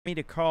Me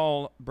to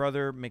call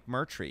Brother Mc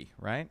Murtry,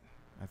 right?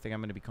 I think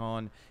I'm going to be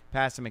calling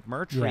Pastor Mc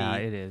Murtry. Yeah,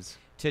 it is.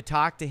 To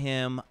talk to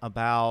him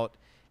about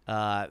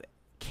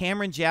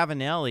Cameron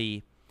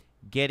Giavinelli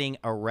getting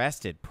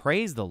arrested.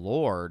 Praise the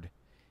Lord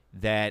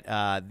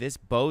that this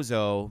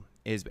bozo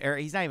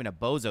he's not even a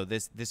bozo.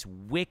 This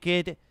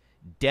wicked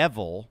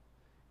devil,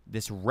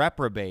 this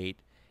reprobate,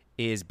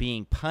 is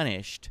being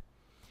punished.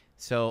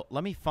 So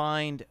let me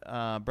find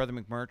Brother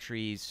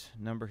McMurtry's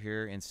number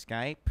here in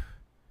Skype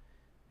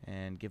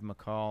and give him a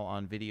call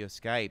on video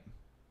Skype.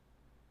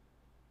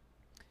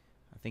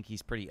 I think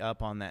he's pretty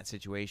up on that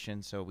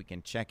situation, so we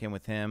can check in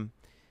with him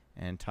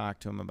and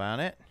talk to him about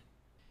it.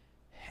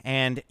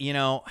 And, you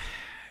know,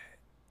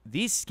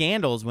 these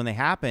scandals, when they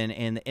happen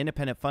in the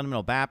independent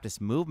fundamental Baptist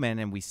movement,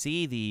 and we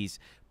see these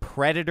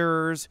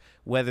predators,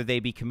 whether they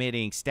be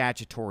committing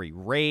statutory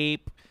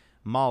rape,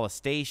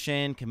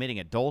 molestation, committing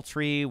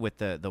adultery with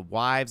the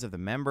wives of the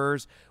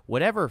members,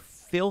 whatever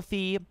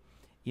filthy,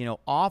 you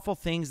know, awful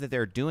things that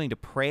they're doing to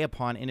prey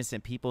upon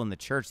innocent people in the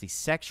church, these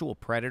sexual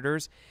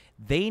predators,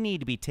 they need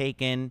to be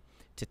taken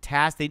to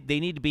task. They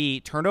need to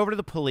be turned over to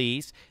the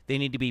police. They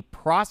need to be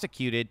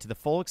prosecuted to the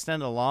full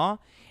extent of the law,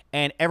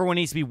 and everyone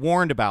needs to be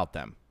warned about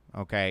them,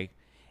 okay?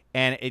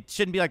 And it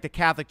shouldn't be like the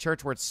Catholic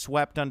Church where it's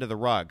swept under the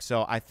rug.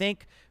 So I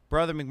think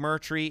Brother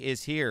McMurtry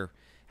is here.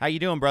 How you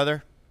doing,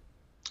 brother?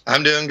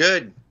 I'm doing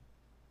good.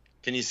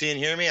 Can you see and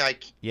hear me?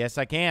 Yes,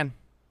 I can.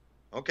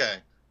 Okay.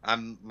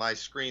 My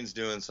screen's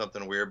doing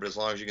something weird, but as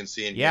long as you can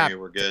see and hear me,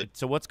 we're good.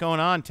 So what's going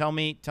on? Tell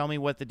me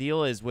what the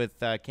deal is with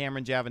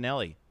Cameron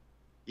Giavinelli.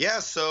 Yeah,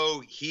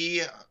 so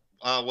he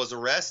was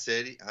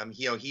arrested.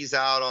 He's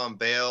out on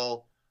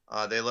bail.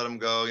 They let him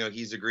go.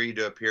 He's agreed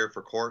to appear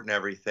for court and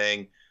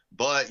everything.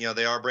 But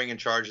they are bringing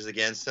charges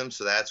against him,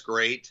 so that's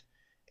great.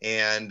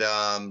 And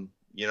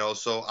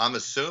so I'm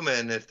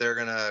assuming if they're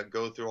gonna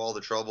go through all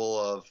the trouble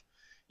of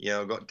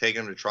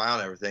taking him to trial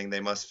and everything, they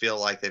must feel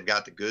like they've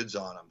got the goods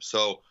on him.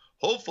 So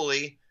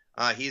hopefully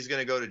he's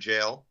going to go to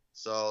jail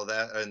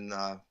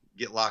and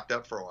get locked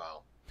up for a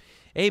while.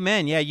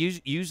 Amen. Yeah,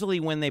 usually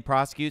when they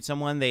prosecute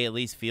someone, they at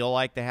least feel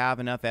like they have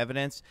enough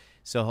evidence.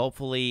 So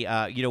hopefully,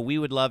 we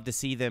would love to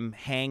see them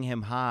hang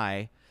him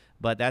high,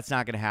 but that's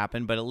not going to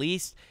happen. But at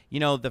least,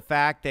 the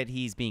fact that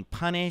he's being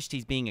punished,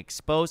 he's being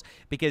exposed,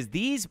 because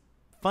these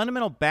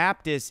fundamental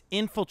Baptist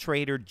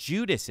infiltrator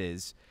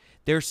Judases,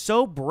 they're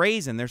so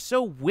brazen, they're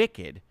so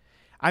wicked.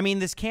 I mean,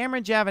 this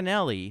Cameron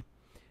Giavinelli,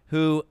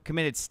 who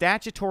committed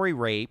statutory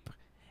rape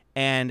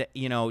and,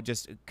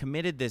 just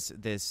committed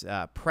this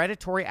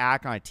predatory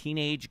act on a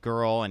teenage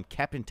girl and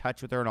kept in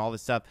touch with her and all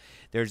this stuff.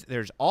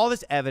 There's all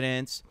this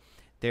evidence.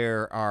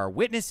 There are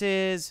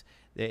witnesses.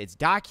 It's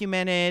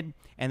documented,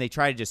 and they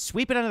try to just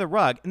sweep it under the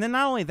rug. And then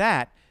not only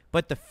that,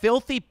 but the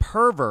filthy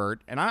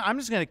pervert, and I'm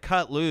just going to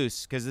cut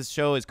loose because this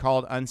show is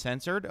called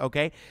Uncensored,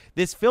 okay?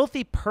 This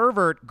filthy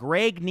pervert,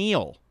 Greg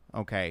Neal,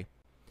 okay,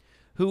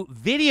 who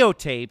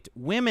videotaped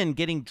women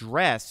getting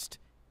dressed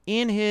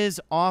in his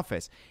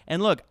office.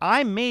 And look,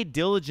 I made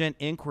diligent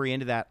inquiry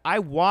into that. I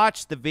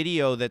watched the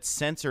video that's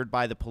censored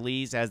by the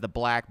police, has the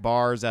black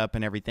bars up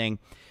and everything.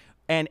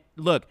 And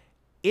look,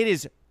 it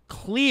is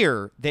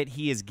clear that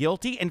he is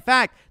guilty. In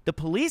fact, the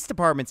police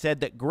department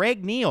said that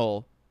Greg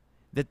Neal,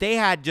 that they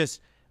had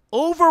just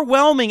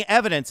overwhelming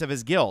evidence of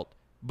his guilt,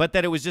 but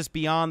that it was just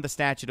beyond the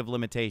statute of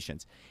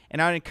limitations.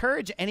 And I would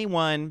encourage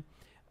anyone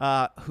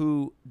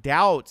who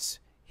doubts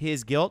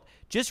his guilt,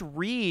 just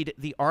read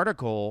the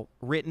article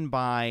written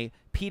by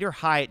Peter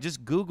Hyatt.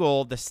 Just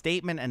Google the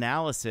statement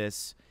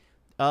analysis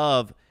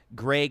of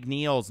Greg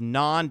Neal's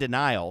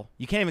non-denial.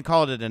 You can't even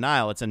call it a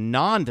denial. It's a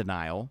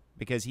non-denial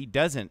because he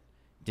doesn't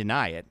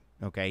deny it,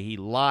 okay? He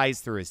lies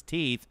through his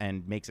teeth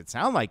and makes it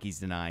sound like he's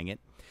denying it.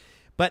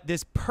 But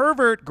this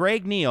pervert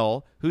Greg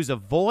Neal, who's a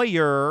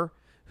voyeur,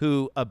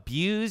 who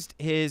abused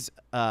his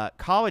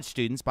college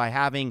students by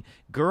having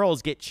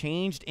girls get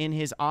changed in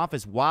his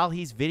office while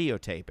he's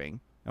videotaping,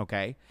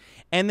 okay?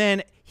 And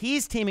then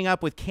he's teaming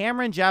up with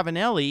Cameron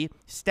Giavinelli,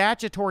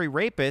 statutory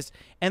rapist,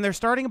 and they're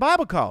starting a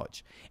Bible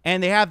college.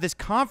 And they have this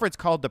conference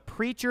called the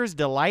Preacher's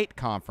Delight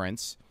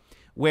Conference,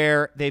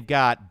 where they've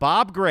got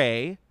Bob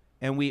Gray,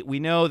 and we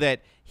know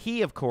that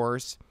he, of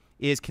course,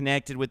 is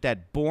connected with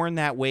that Born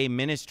That Way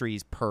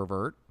Ministries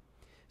pervert.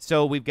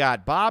 So we've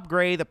got Bob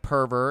Gray, the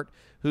pervert,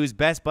 who's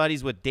best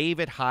buddies with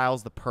David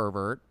Hiles, the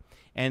pervert.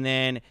 And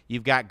then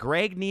you've got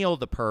Greg Neal,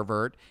 the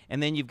pervert.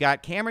 And then you've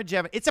got Cameron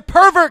Giavinelli. It's a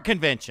pervert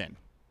convention.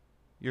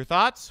 Your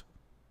thoughts?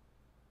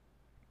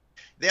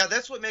 Yeah,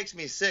 that's what makes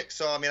me sick.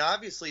 So, I mean,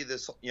 obviously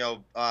this,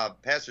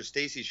 Pastor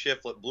Stacy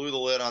Shiflett blew the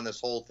lid on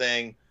this whole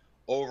thing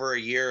over a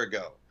year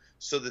ago.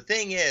 So the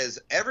thing is,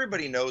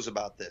 everybody knows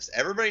about this.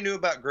 Everybody knew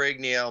about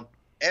Greg Neal.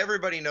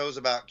 Everybody knows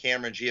about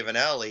Cameron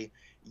Giavinelli.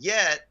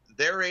 Yet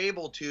they're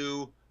able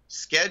to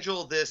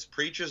schedule this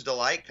Preacher's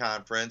Delight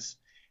Conference.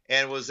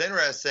 And it was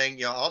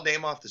interesting, I'll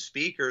name off the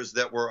speakers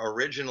that were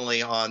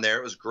originally on there.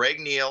 It was Greg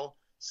Neal,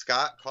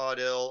 Scott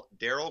Caudill,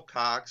 Daryl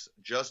Cox,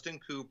 Justin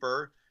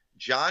Cooper,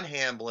 John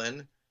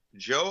Hamblin,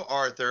 Joe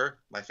Arthur,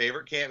 my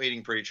favorite camp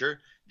meeting preacher,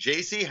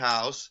 J.C.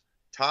 House,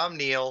 Tom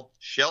Neal,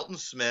 Shelton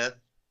Smith,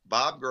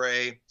 Bob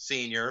Gray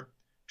Sr.,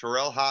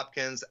 Terrell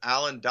Hopkins,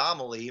 Alan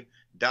Donnelly,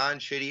 Don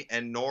Chitty,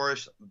 and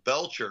Norris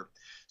Belcher.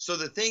 So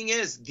the thing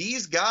is,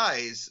 these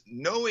guys,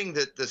 knowing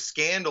that the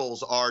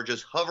scandals are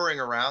just hovering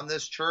around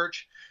this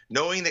church,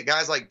 knowing that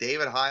guys like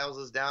David Hiles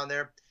is down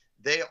there,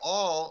 they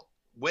all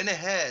went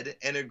ahead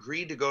and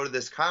agreed to go to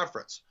this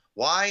conference.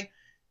 Why?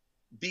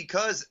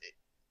 Because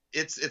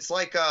it's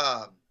like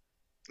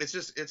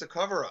it's a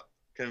cover-up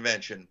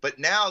convention. But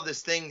now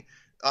this thing,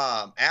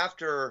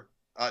 after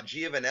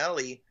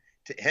Giovanelli,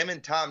 him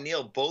and Tom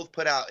Neal both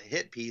put out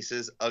hit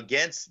pieces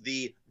against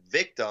the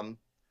victim,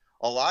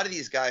 a lot of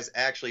these guys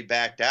actually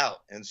backed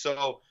out. And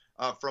so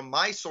from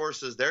my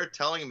sources, they're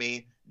telling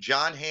me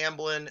John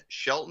Hamblin,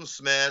 Shelton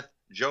Smith,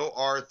 Joe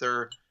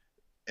Arthur,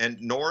 and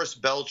Norris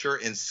Belcher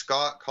and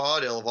Scott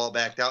Caudill have all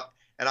backed out.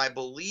 And I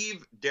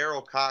believe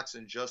Daryl Cox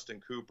and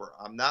Justin Cooper.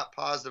 I'm not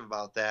positive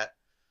about that.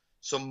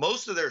 So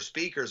most of their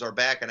speakers are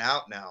backing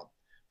out now.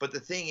 But the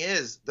thing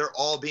is, they're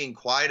all being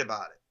quiet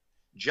about it.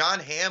 John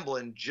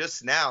Hamblin,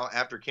 just now,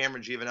 after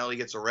Cameron Giovanelli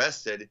gets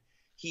arrested,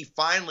 he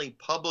finally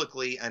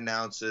publicly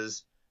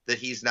announces that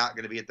he's not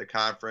going to be at the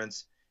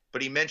conference.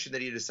 But he mentioned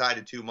that he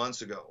decided 2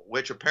 months ago,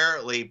 which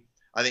apparently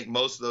I think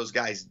most of those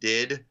guys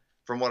did,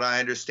 from what I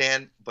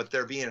understand. But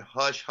they're being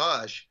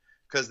hush-hush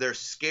because they're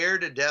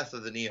scared to death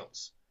of the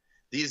Neals.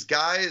 These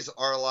guys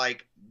are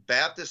like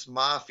Baptist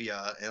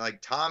Mafia, and like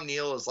Tom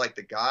Neal is like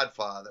the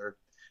Godfather.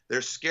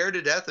 They're scared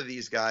to death of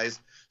these guys.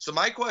 So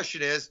my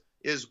question is,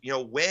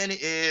 when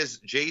is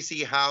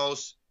J.C.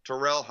 House,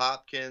 Terrell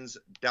Hopkins,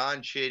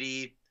 Don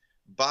Chitty,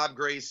 Bob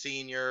Gray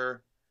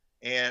Sr.,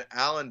 and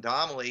Alan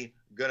Donnelly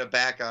going to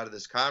back out of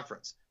this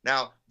conference?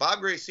 Now, Bob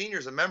Gray Sr.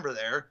 is a member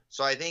there,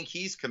 so I think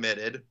he's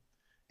committed.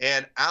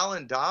 And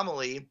Alan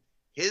Donnelly,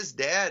 his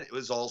dad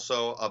was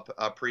also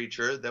a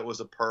preacher that was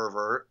a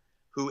pervert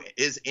who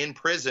is in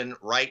prison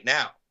right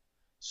now.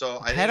 So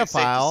I think it's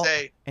safe to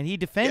say, and he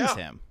defends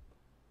him.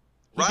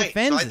 Right.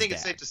 So I think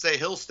it's safe to say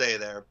he'll stay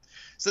there.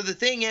 So the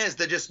thing is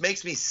that just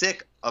makes me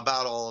sick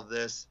about all of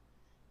this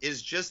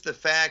is just the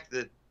fact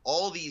that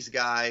all these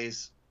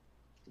guys,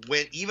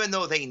 even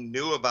though they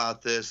knew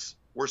about this,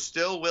 were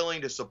still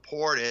willing to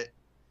support it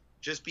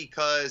just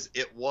because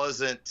it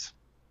wasn't,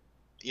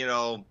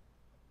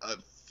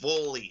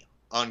 fully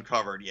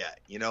uncovered yet.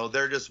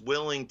 They're just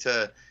willing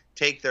to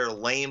take their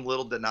lame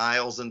little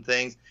denials and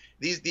things.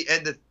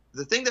 The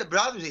thing that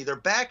bothers me, they're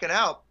backing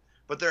out,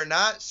 but they're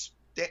not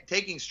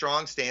taking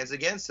strong stands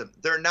against them.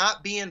 They're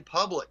not being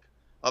public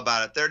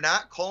about it. They're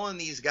not calling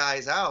these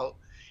guys out.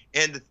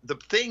 And the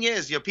thing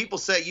is, people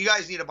say you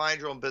guys need to mind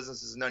your own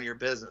business. It's none of your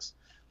business.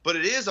 But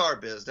it is our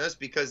business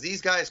because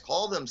these guys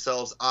call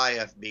themselves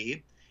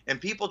IFB,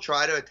 and people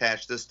try to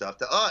attach this stuff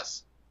to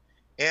us.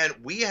 And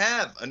we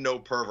have a no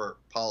pervert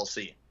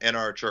policy in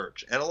our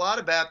church. And a lot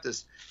of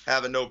Baptists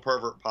have a no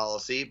pervert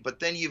policy, but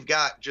then you've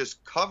got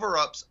just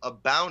cover-ups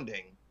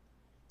abounding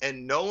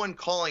and no one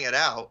calling it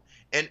out.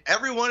 And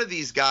every one of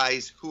these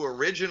guys who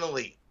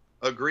originally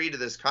agreed to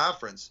this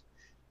conference,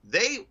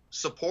 they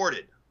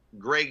supported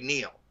Greg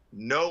Neal,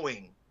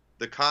 knowing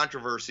the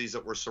controversies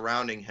that were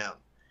surrounding him.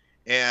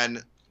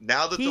 And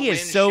now that he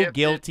is so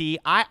guilty,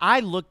 I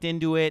looked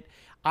into it.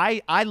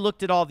 I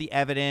looked at all the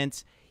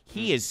evidence.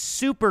 He is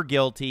super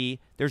guilty.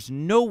 There's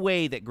no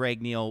way that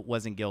Greg Neal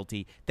wasn't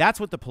guilty. That's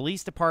what the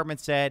police department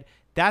said.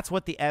 That's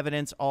what the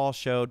evidence all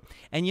showed.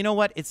 And you know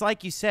what? It's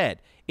like you said.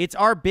 It's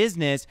our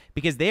business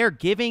because they are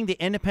giving the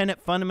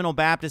independent fundamental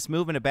Baptist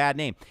movement a bad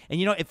name. And,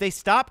 if they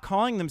stop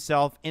calling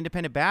themselves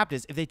independent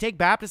Baptists, if they take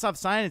Baptists off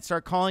sign and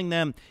start calling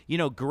them,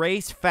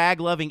 grace,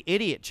 fag-loving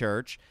idiot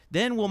church,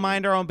 then we'll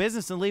mind our own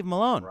business and leave them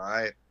alone.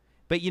 Right.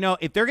 But,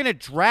 if they're going to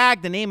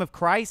drag the name of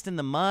Christ in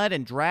the mud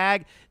and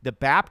drag the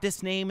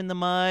Baptist name in the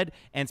mud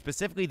and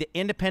specifically the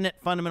independent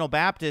fundamental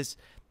Baptist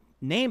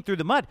name through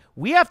the mud,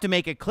 we have to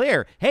make it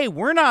clear, hey,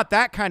 we're not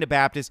that kind of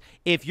Baptist.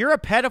 If you're a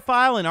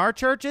pedophile in our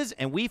churches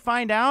and we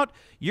find out,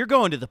 you're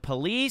going to the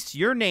police,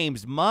 your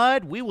name's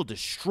mud, we will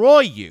destroy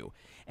you.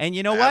 And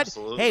you know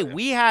Absolutely. what? Hey,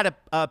 we had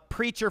a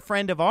preacher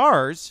friend of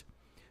ours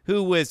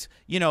who was,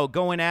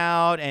 going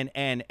out and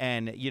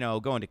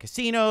going to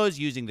casinos,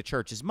 using the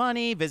church's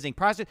money, visiting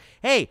prostitutes.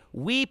 Hey,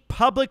 we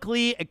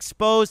publicly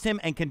exposed him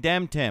and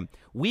condemned him.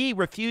 We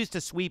refuse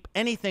to sweep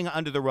anything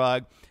under the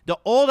rug. The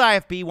old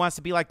IFB wants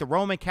to be like the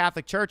Roman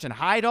Catholic Church and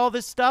hide all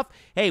this stuff.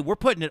 Hey, we're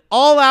putting it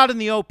all out in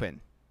the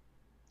open.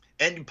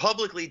 And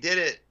publicly did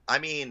it,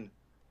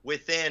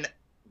 within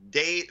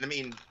days,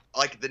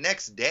 like the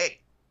next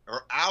day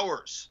or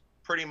hours,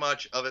 pretty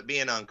much, of it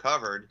being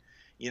uncovered.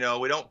 We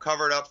don't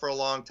cover it up for a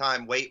long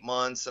time, wait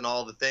months and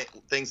all the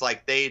things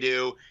like they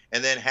do,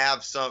 and then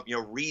have some,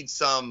 read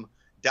some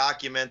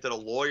document that a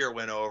lawyer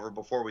went over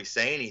before we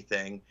say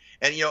anything.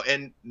 And,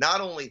 and not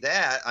only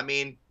that,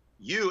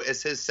 you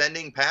as his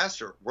sending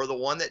pastor were the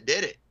one that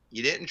did it.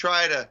 You didn't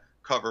try to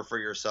cover for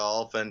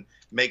yourself and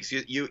makes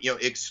you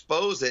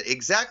expose it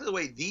exactly the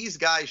way these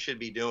guys should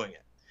be doing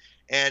it.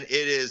 And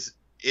it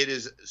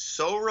is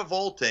so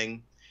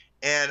revolting.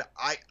 And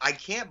I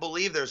can't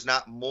believe there's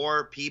not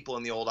more people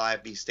in the old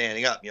IFB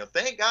standing up.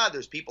 Thank God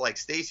there's people like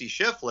Stacy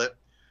Shiflett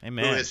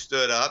Amen. who has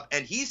stood up,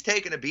 and he's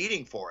taken a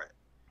beating for it.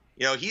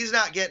 You know, he's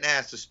not getting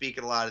asked to speak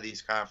at a lot of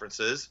these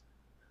conferences,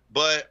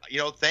 but, you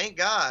know, thank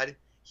God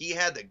he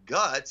had the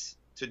guts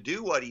to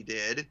do what he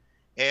did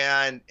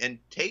and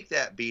take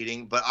that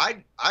beating. But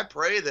I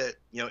pray that,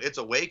 you know, it's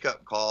a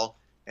wake-up call,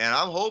 and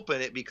I'm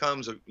hoping it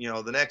becomes, you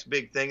know, the next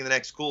big thing, the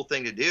next cool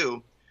thing to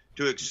do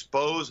to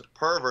expose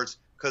perverts,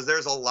 because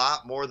there's a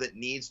lot more that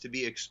needs to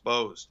be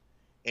exposed.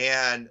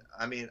 And,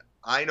 I mean,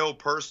 I know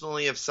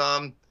personally of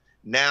some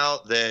now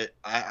that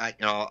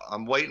you know,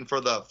 I'm waiting for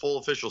the full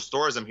official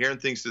stories. I'm hearing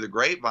things through the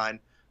grapevine,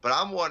 but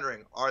I'm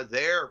wondering, are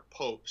there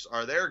popes?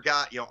 Are there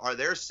are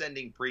there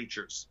sending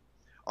preachers?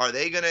 Are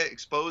they going to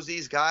expose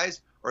these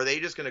guys, or are they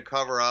just going to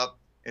cover up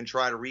and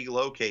try to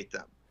relocate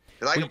them?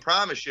 Because I can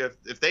promise you,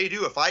 if they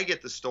do, if I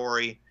get the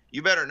story,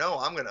 you better know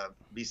I'm going to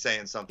be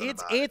saying something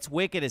about it. It's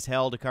wicked as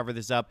hell to cover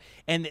this up.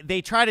 And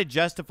they try to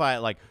justify it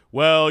like,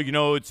 well, you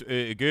know,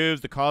 it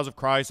gives the cause of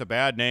Christ a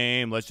bad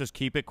name. Let's just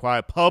keep it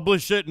quiet.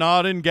 Publish it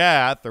not in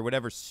Gath, or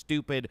whatever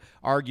stupid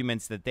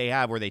arguments that they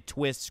have where they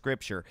twist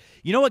Scripture.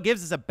 You know what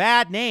gives us a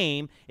bad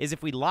name is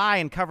if we lie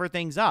and cover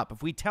things up,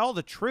 if we tell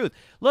the truth.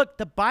 Look,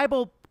 the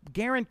Bible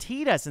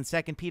guaranteed us in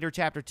 2 Peter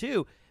chapter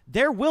 2,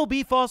 there will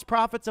be false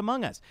prophets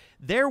among us.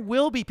 There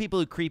will be people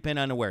who creep in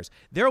unawares.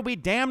 There will be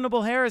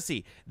damnable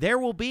heresy. There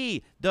will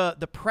be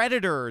the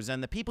predators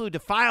and the people who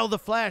defile the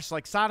flesh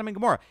like Sodom and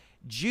Gomorrah.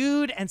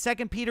 Jude and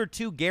 2 Peter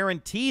 2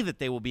 guarantee that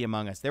they will be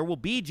among us. There will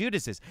be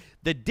Judases.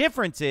 The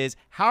difference is,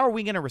 how are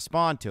we going to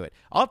respond to it?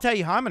 I'll tell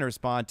you how I'm going to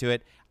respond to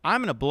it.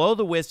 I'm going to blow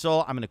the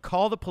whistle. I'm going to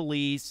call the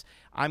police.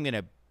 I'm going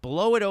to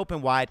blow it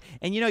open wide.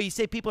 And, you know, you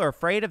say people are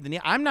afraid of the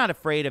Neil. I'm not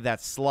afraid of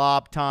that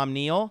slob, Tom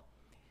Neal.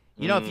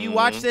 You know, if you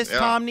watch this,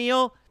 Tom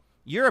Neal,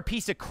 you're a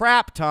piece of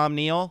crap, Tom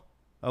Neal.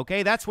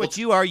 Okay, that's what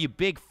you are, you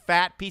big,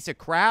 fat piece of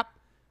crap.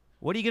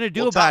 What are you going to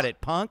do about it,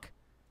 punk?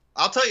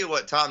 I'll tell you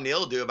what Tom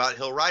Neal will do about it.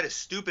 He'll write a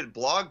stupid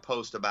blog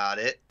post about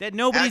it. That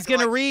nobody's going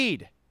to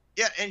read.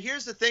 Yeah, and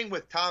here's the thing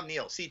with Tom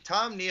Neal. See,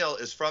 Tom Neal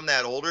is from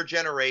that older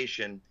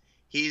generation.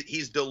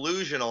 He's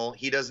delusional.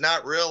 He does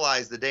not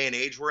realize the day and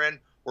age we're in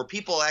where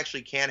people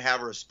actually can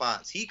have a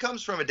response. He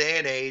comes from a day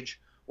and age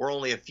where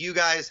only a few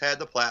guys had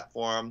the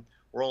platform,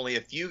 where only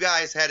a few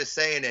guys had a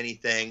say in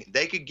anything.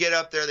 They could get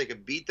up there, they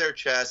could beat their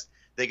chest,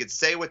 they could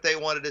say what they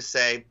wanted to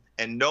say,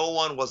 and no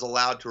one was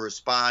allowed to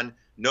respond.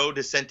 No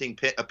dissenting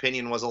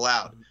opinion was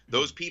allowed.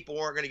 Those people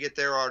weren't going to get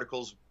their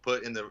articles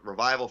put in the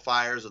revival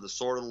fires of the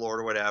sword of the Lord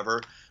or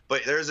whatever.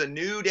 But there's a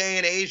new day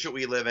and age that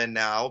we live in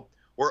now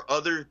where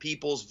other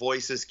people's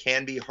voices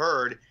can be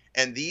heard,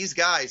 and these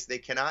guys, they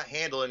cannot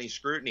handle any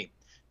scrutiny.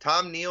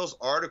 Tom Neal's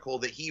article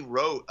that he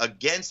wrote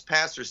against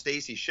Pastor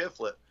Stacy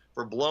Shiflett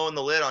for blowing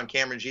the lid on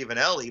Cameron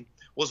Giovanelli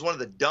was one of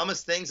the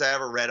dumbest things I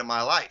ever read in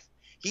my life.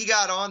 He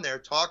got on there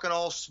talking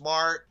all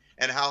smart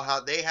and how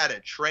they had a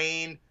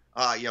trained,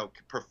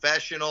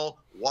 professional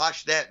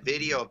watch that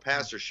video of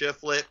Pastor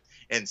Shiflett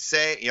and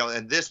say,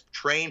 and this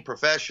trained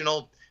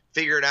professional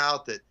figured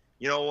out that,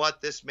 you know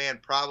what, this man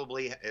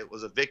probably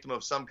was a victim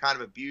of some kind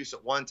of abuse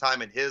at one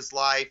time in his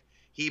life.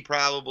 He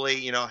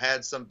probably,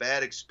 had some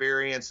bad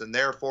experience and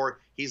therefore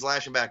he's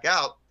lashing back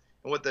out.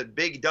 And what the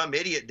big dumb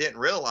idiot didn't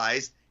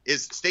realize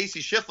is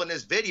Stacy Shiflett in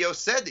his video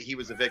said that he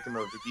was a victim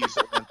of abuse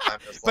at one time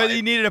in his life. But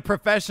he needed a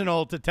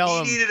professional to tell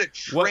him. He needed a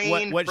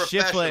trained what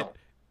professional. Shiflett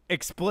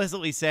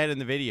explicitly said in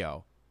the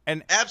video.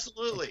 And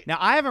absolutely. Now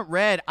I haven't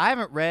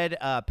read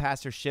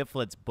Pastor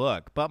Shiflett's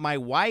book, but my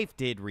wife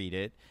did read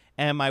it,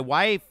 and my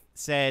wife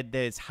said that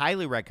it's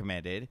highly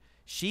recommended.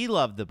 She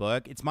loved the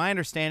book. It's my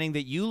understanding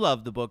that you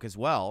love the book as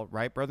well,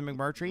 right, Brother Mc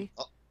Murtry?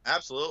 Oh,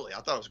 absolutely.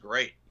 I thought it was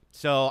great.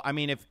 So, I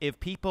mean, if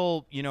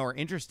people, are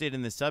interested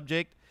in the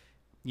subject,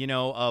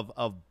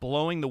 of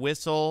blowing the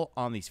whistle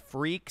on these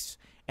freaks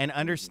and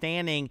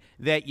understanding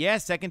that,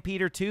 yes, 2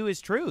 Peter 2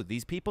 is true.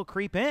 These people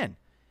creep in.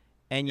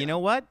 And you know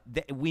what?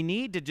 We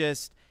need to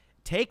just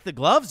take the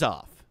gloves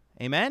off.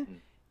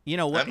 Amen? You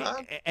know what?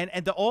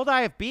 And the old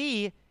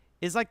IFB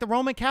is like the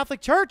Roman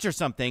Catholic Church or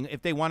something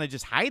if they want to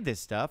just hide this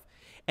stuff.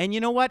 And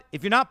you know what?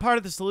 If you're not part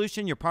of the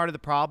solution, you're part of the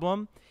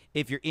problem.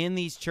 If you're in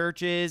these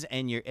churches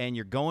and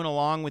you're going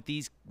along with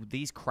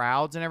these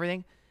crowds and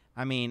everything,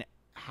 I mean,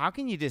 how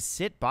can you just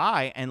sit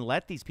by and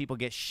let these people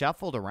get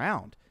shuffled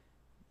around?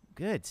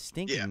 Good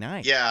stinking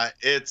night. Yeah,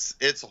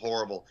 it's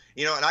horrible.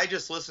 And I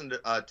just listened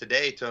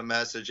today to a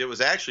message. It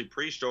was actually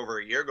preached over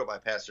a year ago by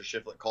Pastor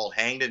Shiflett called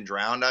 "Hanged and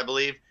Drowned," I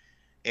believe.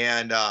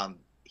 And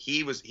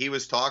he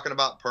was talking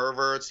about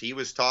perverts. He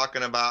was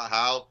talking about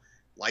how,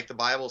 like the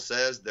Bible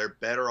says, they're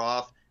better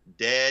off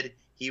dead.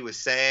 He was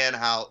saying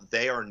how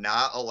they are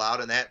not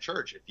allowed in that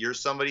church. If you're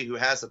somebody who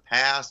has a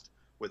past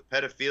with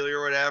pedophilia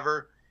or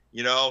whatever,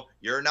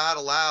 you're not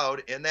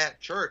allowed in that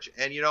church.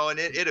 And, and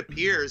it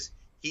appears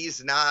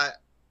he's not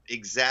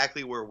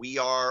exactly where we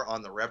are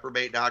on the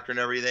reprobate doctrine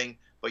and everything.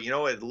 But,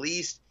 at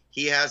least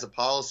he has a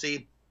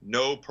policy,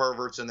 no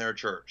perverts in their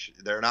church.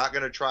 They're not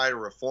going to try to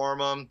reform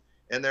them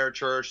in their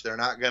church. They're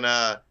not going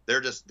to,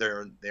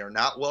 they're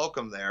not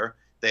welcome there.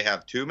 They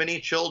have too many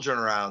children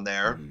around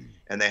there,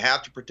 and they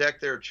have to protect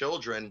their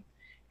children.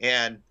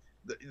 And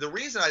the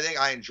reason I think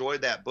I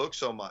enjoyed that book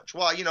so much,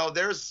 well, you know,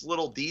 there's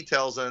little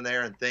details in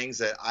there and things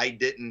that I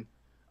didn't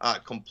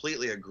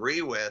completely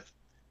agree with.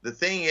 The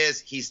thing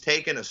is, he's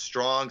taken a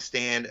strong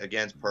stand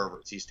against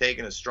perverts. He's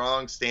taken a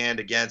strong stand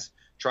against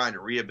trying to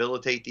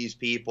rehabilitate these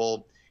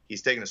people.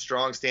 He's taken a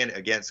strong stand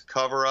against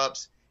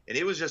cover-ups. And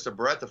it was just a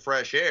breath of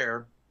fresh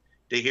air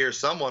to hear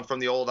someone from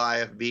the old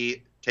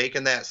IFB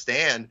taking that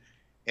stand.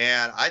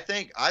 And I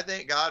thank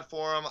God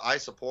for him. I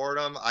support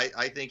him.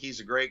 I think he's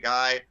a great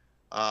guy.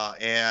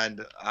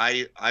 And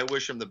I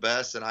wish him the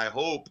best. And I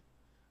hope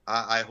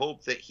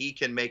that he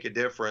can make a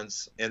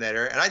difference in that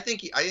area. And I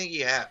think he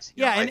has.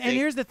 Yeah, and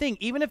here's the thing.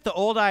 Even if the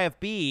old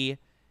IFB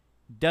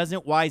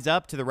doesn't wise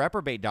up to the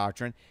reprobate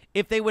doctrine,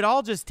 if they would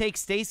all just take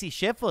Stacy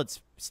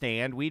Shiflett's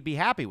stand, we'd be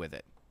happy with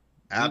it.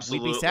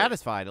 Absolutely. We'd be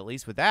satisfied at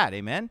least with that.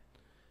 Amen?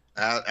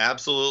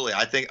 Absolutely.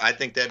 I think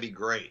that'd be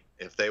great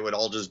if they would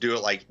all just do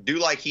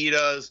like he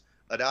does,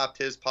 adopt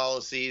his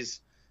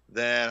policies.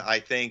 Then I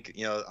think,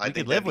 you know, I think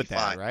could live with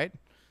fine. that, right?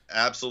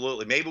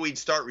 Absolutely. Maybe we'd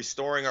start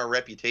restoring our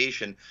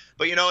reputation.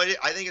 But, you know,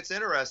 I think it's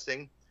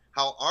interesting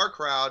how our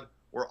crowd,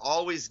 we're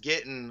always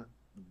getting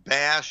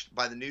bashed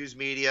by the news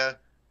media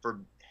for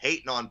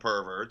hating on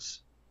perverts,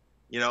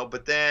 you know,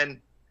 but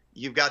then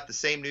you've got the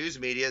same news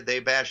media,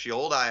 they bash the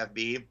old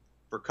IFB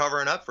for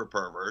covering up for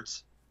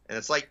perverts. And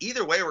it's like,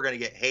 either way, we're going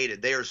to get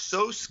hated. They are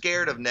so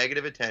scared of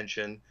negative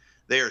attention.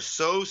 They are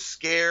so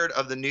scared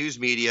of the news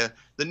media.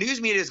 The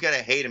news media is going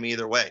to hate them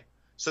either way.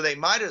 So they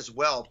might as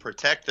well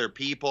protect their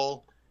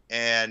people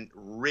and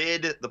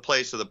rid the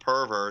place of the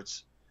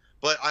perverts.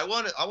 But I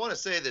want to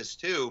say this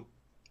too.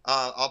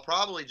 I'll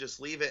probably just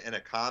leave it in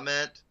a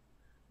comment.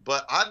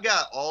 But I've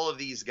got all of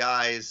these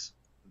guys,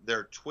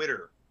 their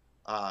Twitter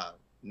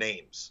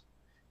names.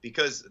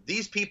 Because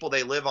these people,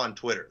 they live on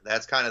Twitter.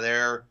 That's kind of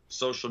their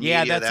social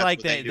media. Yeah, that's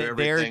like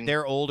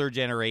their older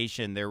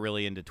generation. They're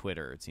really into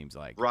Twitter, it seems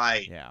like.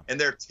 Right. Yeah. And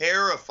they're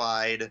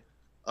terrified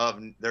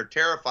of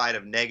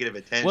negative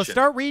attention. Well,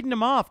 start reading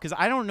them off, because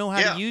I don't know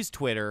how to use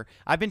Twitter.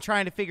 I've been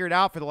trying to figure it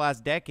out for the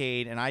last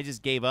decade, and I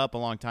just gave up a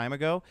long time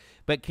ago.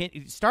 But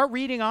start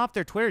reading off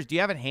their Twitters. Do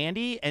you have it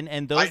handy?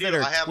 And those that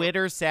are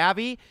Twitter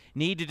savvy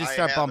need to just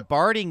start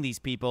bombarding these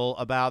people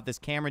about this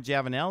Cameron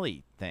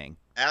Giovanelli thing.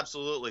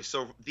 Absolutely.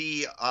 So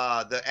the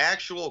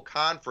actual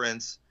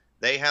conference,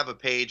 they have a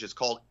page. It's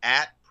called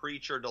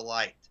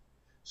 @PreacherDelight.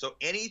 So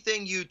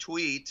anything you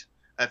tweet,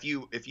 if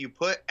you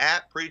put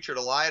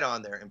 @PreacherDelight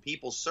on there and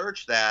people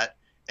search that,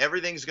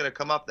 everything's going to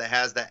come up that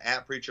has that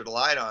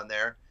 @PreacherDelight on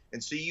there.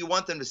 And so you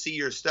want them to see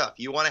your stuff.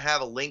 You want to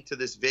have a link to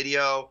this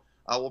video.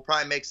 We'll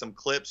probably make some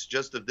clips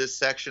just of this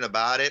section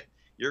about it.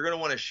 You're going to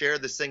want to share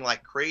this thing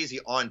like crazy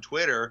on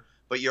Twitter,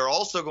 but you're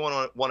also going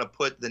to want to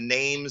put the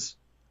names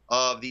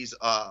of these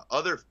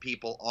other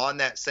people on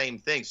that same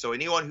thing. So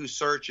anyone who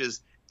searches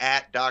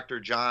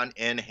 @Dr. John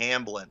N.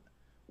 Hamblin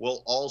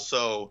will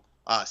also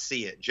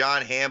see it.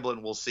 John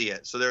Hamblin will see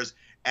it. So there's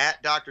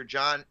 @Dr.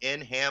 John N.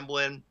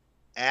 Hamblin,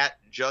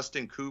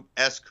 @Justin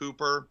S.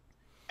 Cooper,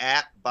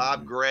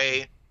 @Bob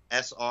Gray,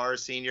 SR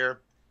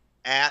Senior,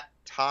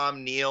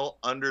 @Tom Neal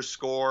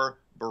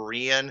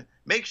 _Berean.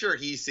 Make sure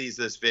he sees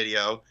this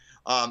video.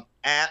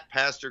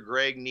 @Pastor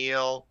Greg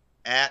Neal,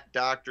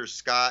 @Dr.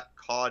 Scott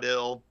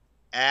Caudill,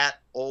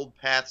 @Old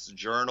Paths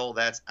Journal,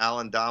 that's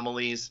Alan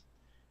Domeleys,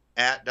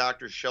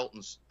 @Dr.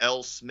 Shelton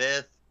L.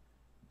 Smith,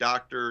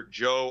 Dr.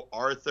 Joe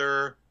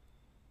Arthur,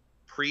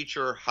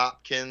 Preacher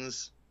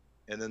Hopkins,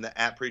 and then the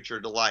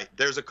 @PreacherDelight.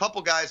 There's a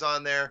couple guys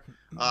on there.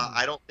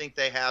 I don't think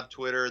they have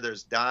Twitter.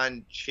 There's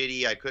Don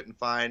Chitty. I couldn't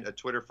find a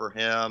Twitter for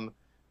him.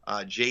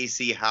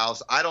 JC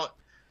House.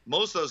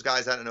 Most of those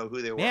guys, I don't know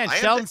who they were. Man,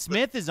 Sheldon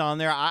Smith is on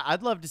there.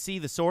 I'd love to see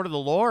the Sword of the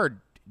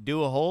Lord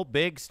do a whole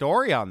big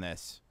story on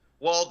this.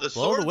 Well, the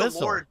Sword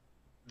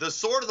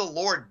of the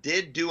Lord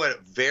did do a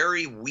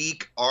very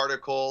weak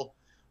article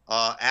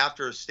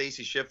after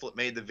Stacy Shiflett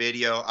made the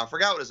video. I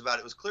forgot what it was about.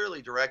 It was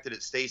clearly directed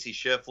at Stacy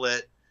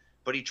Shiflett,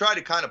 but he tried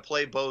to kind of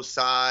play both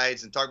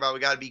sides and talk about we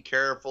got to be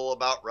careful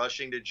about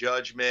rushing to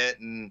judgment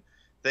and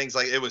things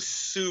like. It was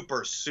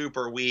super,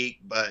 super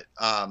weak, but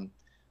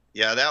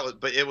yeah,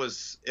 it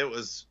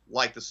was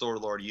like the Sword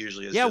of the Lord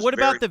usually is. Yeah, what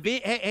about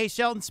hey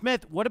Sheldon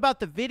Smith, what about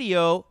the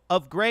video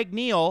of Greg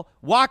Neal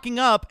walking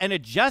up and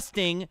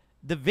adjusting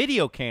the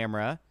video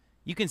camera?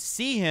 You can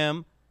see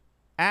him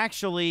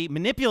actually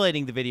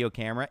manipulating the video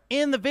camera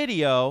in the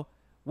video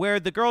where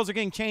the girls are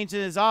getting changed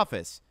in his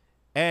office.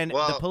 And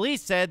the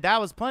police said that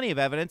was plenty of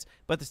evidence,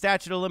 but the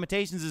statute of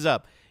limitations is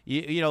up.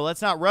 You know,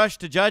 let's not rush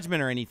to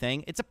judgment or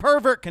anything. It's a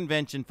pervert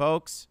convention,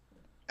 folks.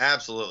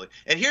 Absolutely.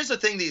 And here's the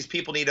thing these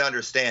people need to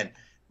understand.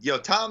 You know,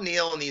 Tom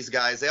Neal and these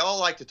guys, they all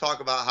like to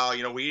talk about how,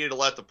 you know, we need to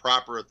let the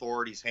proper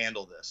authorities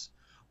handle this.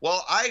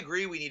 Well, I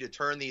agree we need to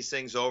turn these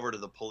things over to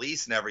the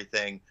police and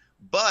everything.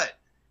 But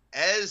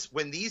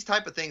when these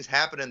type of things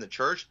happen in the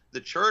church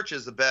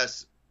is the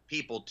best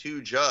people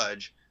to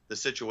judge the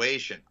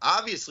situation.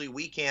 Obviously,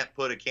 we can't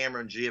put a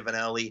Cameron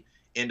Giovanelli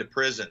into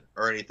prison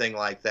or anything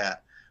like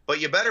that. But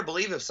you better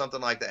believe if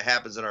something like that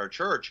happens in our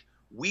church,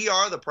 we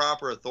are the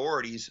proper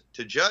authorities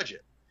to judge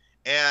it.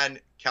 And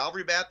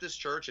Calvary Baptist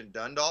Church in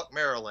Dundalk,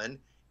 Maryland,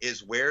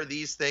 is where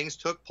these things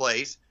took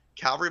place.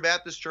 Calvary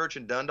Baptist Church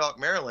in Dundalk,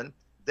 Maryland,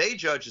 they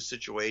judged the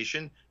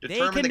situation,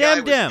 determined the guy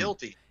was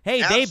guilty.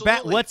 Hey,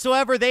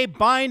 whatsoever they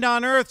bind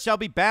on earth shall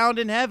be bound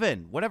in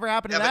heaven. Whatever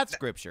happened to that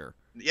scripture?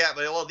 Yeah,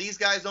 but well, these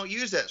guys don't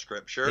use that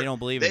scripture. They don't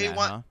believe in that,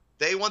 huh?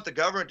 They want the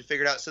government to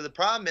figure it out. So the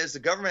problem is the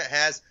government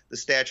has the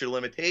statute of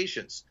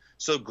limitations.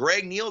 So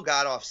Greg Neal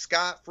got off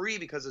scot-free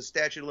because of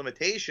statute of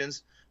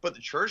limitations, but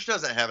the church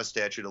doesn't have a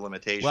statute of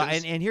limitations. Well,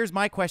 and here's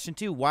my question,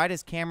 too. Why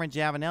does Cameron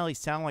Giavinelli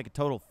sound like a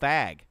total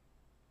fag?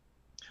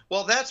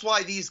 Well, that's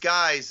why these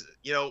guys,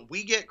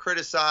 we get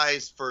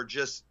criticized for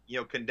just,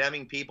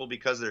 condemning people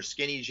because of their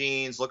skinny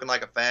jeans, looking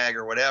like a fag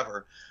or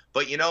whatever.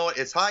 But,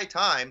 it's high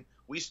time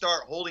we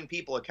start holding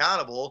people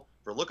accountable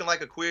for looking like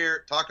a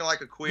queer, talking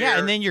like a queer. Yeah,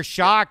 and then you're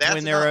shocked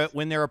when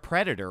they're a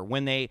predator,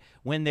 when they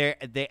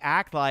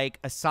act like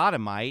a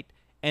sodomite,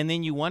 and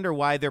then you wonder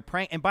why they're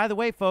preying. And by the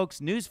way, folks,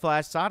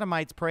 newsflash: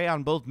 sodomites prey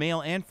on both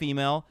male and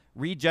female.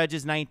 Read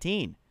Judges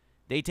 19.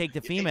 They take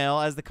the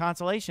female as the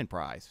consolation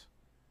prize.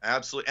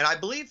 Absolutely, and I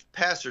believe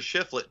Pastor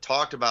Shiflett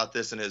talked about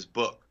this in his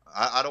book.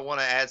 I don't want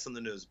to add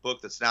something to his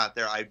book that's not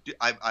there.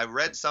 I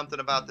read something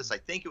about this. I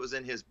think it was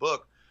in his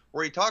book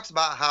where he talks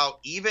about how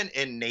even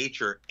in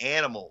nature,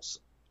 animals,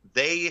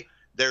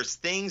 there's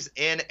things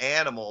in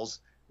animals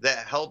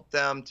that help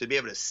them to be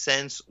able to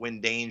sense when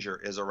danger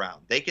is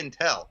around. They can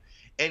tell.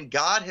 And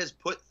God has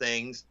put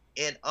things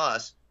in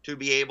us to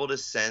be able to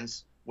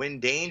sense when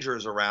danger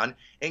is around.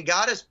 And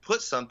God has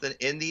put something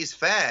in these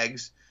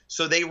fags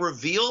so they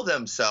reveal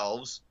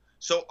themselves,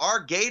 so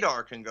our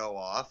gaydar can go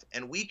off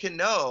and we can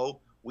know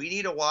we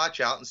need to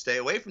watch out and stay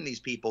away from these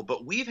people.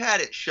 But we've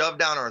had it shoved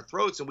down our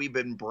throats, and we've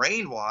been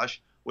brainwashed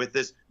with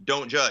this: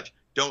 don't judge,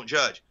 don't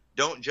judge,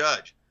 don't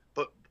judge.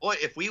 But boy,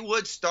 if we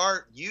would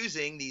start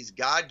using these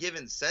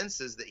God-given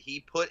senses that he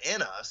put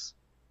in us,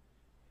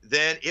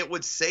 then it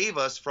would save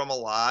us from a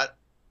lot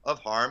of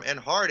harm and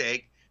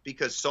heartache.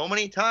 Because so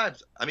many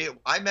times,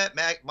 I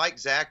met Mike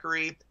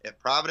Zachary at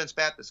Providence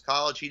Baptist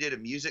College. He did a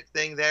music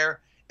thing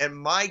there, and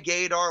my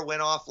gaydar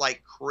went off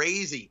like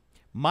crazy.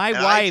 My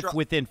wife,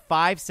 within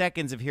 5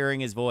 seconds of hearing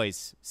his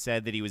voice,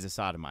 said that he was a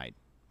sodomite.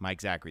 Mike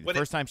Zachary, the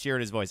first time she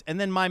heard his voice. And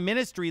then my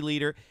ministry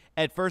leader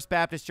at First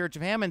Baptist Church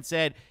of Hammond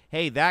said,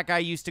 hey, that guy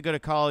used to go to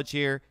college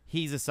here.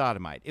 He's a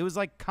sodomite. It was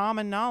like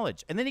common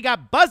knowledge. And then he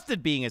got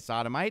busted being a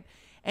sodomite,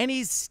 and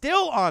he's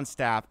still on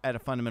staff at a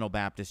Fundamental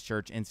Baptist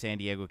Church in San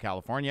Diego,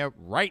 California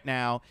right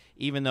now,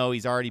 even though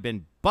he's already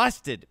been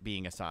busted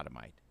being a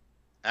sodomite.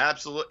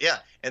 Absolutely, yeah.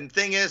 And the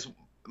thing is,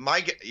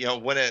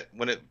 when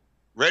it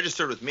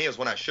registered with me was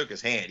when I shook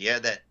his hand. He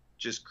had that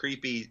just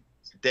creepy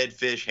dead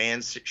fish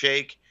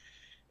handshake.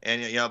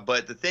 And,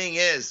 but the thing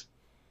is,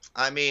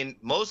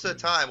 most of the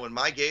time when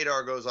my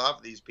gaydar goes off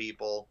of these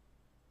people,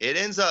 it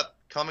ends up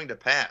coming to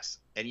pass.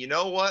 And you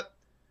know what?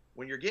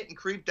 When you're getting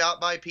creeped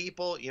out by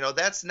people,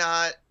 that's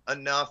not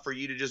enough for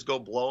you to just go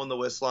blowing the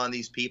whistle on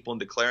these people and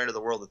declaring to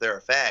the world that they're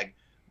a fag.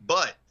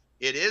 But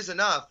it is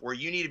enough where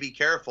you need to be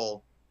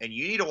careful and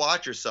you need to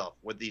watch yourself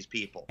with these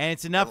people. And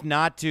it's enough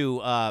not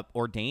to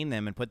ordain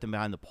them and put them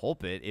behind the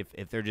pulpit.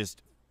 If they're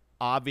just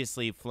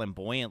obviously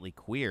flamboyantly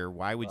queer,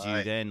 why would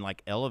you then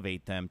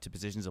elevate them to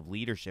positions of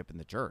leadership in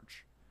the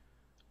church?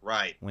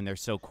 Right. When they're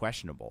so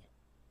questionable.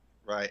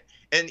 Right.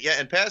 And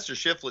Pastor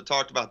Shiflett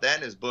talked about that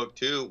in his book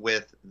too,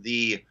 with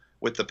the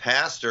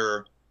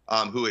pastor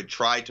who had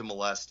tried to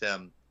molest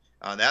him.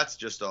 That's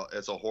just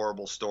it's a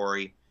horrible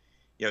story.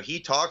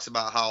 He talks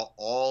about how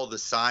all the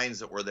signs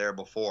that were there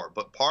before,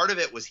 but part of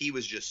it was he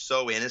was just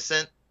so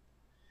innocent,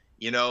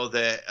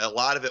 that a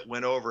lot of it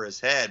went over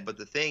his head. But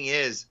the thing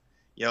is,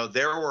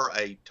 there were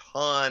a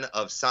ton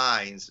of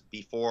signs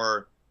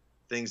before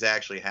things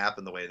actually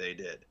happened the way they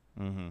did.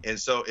 Mm-hmm. And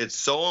so it's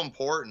so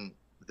important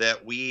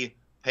that we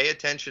pay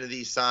attention to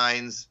these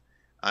signs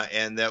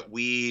and that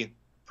we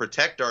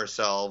protect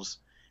ourselves.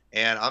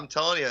 And I'm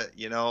telling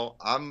you,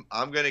 I'm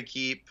going to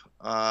keep,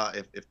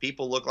 if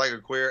people look like a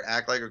queer,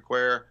 act like a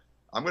queer,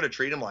 I'm going to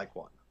treat them like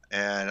one.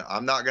 And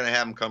I'm not going to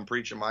have them come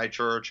preach in my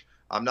church.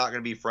 I'm not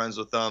going to be friends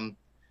with them.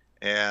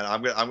 And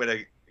I'm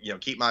going to,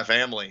 keep my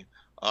family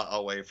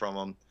away from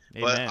them.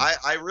 Amen. But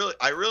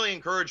I really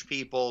encourage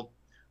people.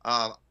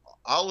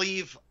 I'll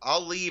leave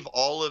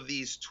all of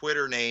these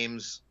Twitter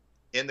names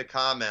in the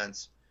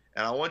comments,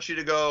 and I want you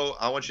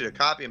to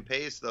copy and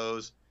paste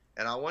those,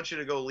 and I want you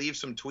to go leave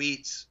some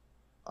tweets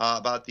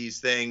about these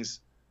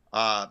things.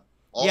 All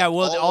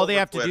they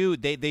have to do,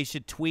 they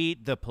should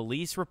tweet the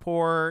police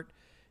report,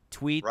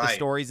 tweet the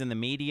stories in the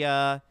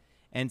media,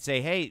 and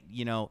say, hey,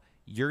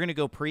 you're going to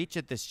go preach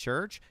at this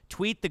church.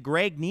 Tweet the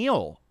Greg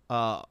Neal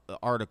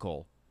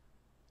article,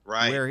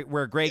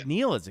 where Greg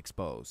Neal is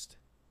exposed.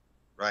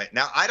 Right.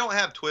 Now, I don't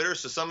have Twitter,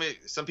 so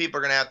some people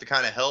are going to have to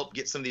kind of help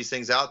get some of these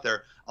things out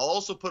there. I'll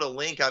also put a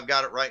link, I've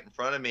got it right in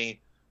front of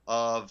me,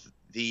 of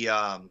the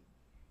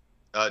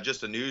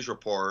just a news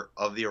report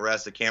of the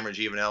arrest of Cameron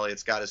Giavinelli.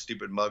 It's got a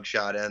stupid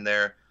mugshot in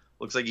there.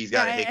 Looks like he's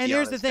got a hickey on his neck. And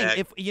here's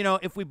the thing.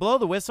 If we blow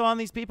the whistle on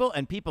these people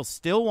and people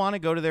still want to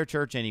go to their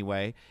church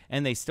anyway,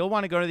 and they still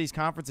want to go to these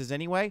conferences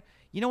anyway,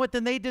 you know what?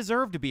 Then they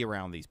deserve to be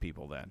around these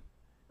people then.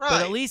 Right.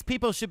 But at least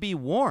people should be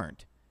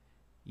warned,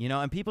 you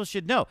know, and people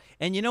should know.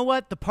 And you know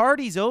what? The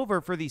party's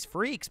over for these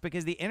freaks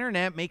because the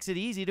internet makes it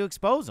easy to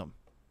expose them.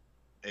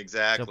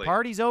 Exactly. So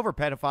party's over,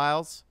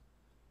 pedophiles.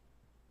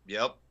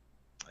 Yep.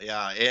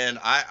 Yeah, and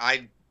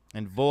I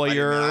and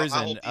voyeurs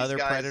I and other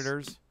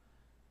predators.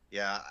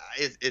 Yeah,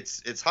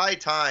 it's high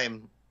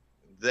time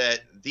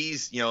that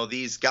these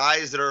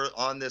guys that are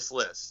on this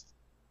list,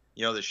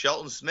 the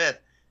Shelton Smith,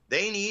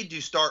 they need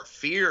to start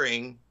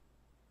fearing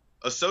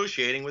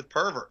associating with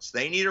perverts.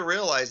 They need to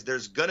realize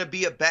there's going to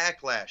be a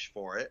backlash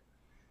for it.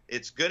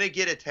 It's going to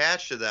get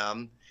attached to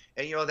them.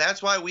 And,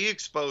 that's why we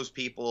expose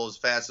people as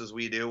fast as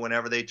we do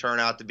whenever they turn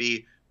out to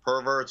be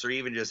perverts or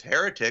even just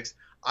heretics.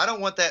 I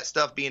don't want that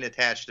stuff being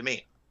attached to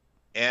me.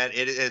 And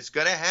it's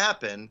going to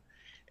happen.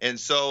 And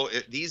so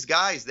these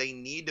guys, they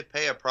need to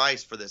pay a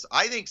price for this.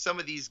 I think some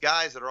of these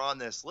guys that are on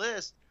this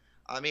list,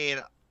 I mean,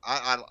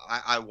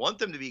 I want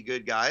them to be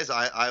good guys.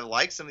 I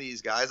like some of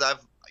these guys.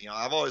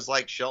 I've always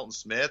liked Shelton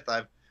Smith.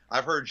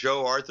 I've heard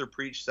Joe Arthur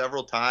preach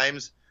several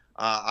times.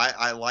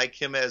 I like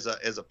him as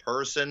a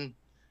person.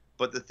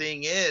 But the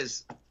thing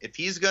is, if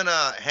he's going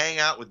to hang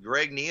out with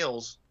Greg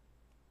Niels,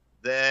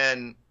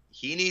 then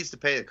he needs to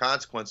pay the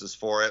consequences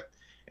for it.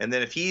 And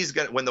then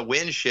if when the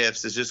wind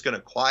shifts, is just going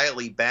to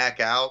quietly back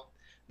out,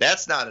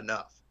 that's not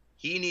enough.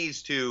 He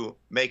needs to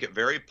make it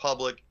very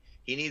public.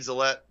 He needs to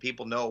let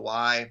people know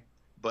why.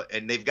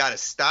 And they've got to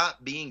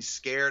stop being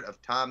scared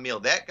of Tom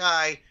Meal. That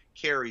guy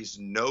carries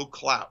no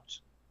clout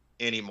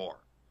anymore.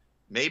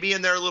 Maybe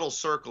in their little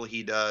circle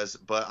he does,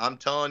 but I'm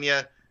telling you,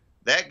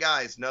 that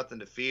guy's nothing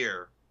to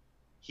fear.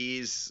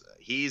 He's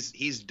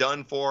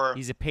done for.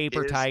 He's a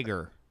paper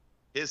tiger.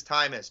 His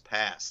time has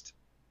passed.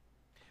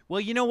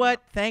 Well, you know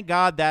what? Thank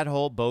God that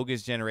whole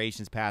bogus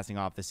generation's passing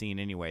off the scene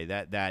anyway.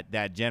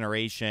 That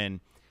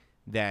generation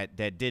that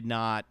did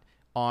not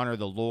honor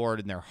the Lord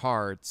in their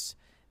hearts,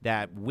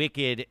 that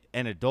wicked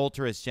and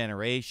adulterous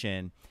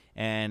generation,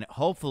 and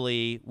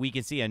hopefully we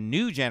can see a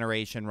new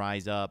generation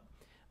rise up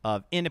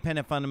of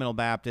independent fundamental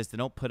Baptists that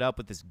don't put up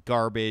with this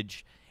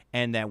garbage,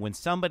 and that when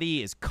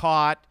somebody is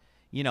caught,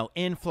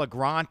 in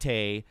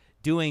flagrante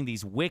doing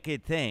these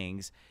wicked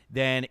things,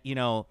 then,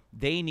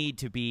 they need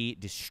to be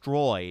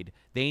destroyed.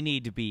 They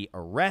need to be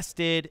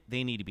arrested.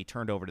 They need to be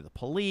turned over to the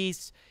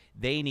police.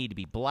 They need to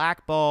be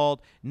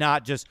blackballed,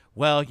 not just,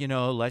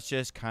 let's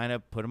just kind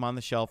of put them on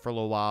the shelf for a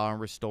little while and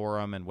restore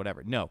them and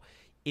whatever. No,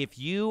 if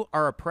you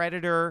are a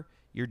predator,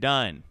 you're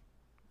done.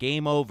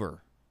 Game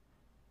over.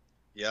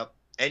 Yep.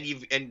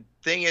 And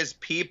thing is,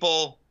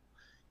 people,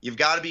 you've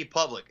got to be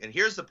public. And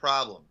here's the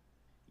problem.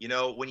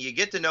 When you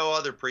get to know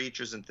other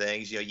preachers and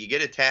things, you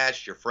get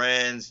attached, your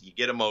friends, you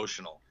get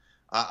emotional.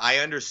 I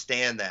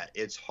understand that.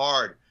 It's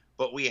hard,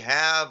 but we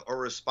have a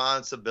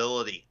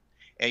responsibility.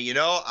 And,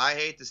 I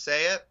hate to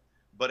say it,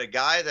 but a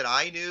guy that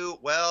I knew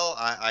well,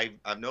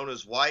 I've known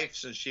his wife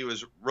since she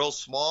was real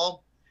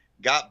small,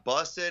 got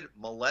busted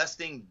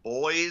molesting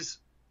boys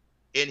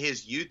in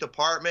his youth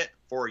apartment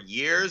for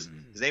years.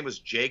 His name was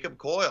Jacob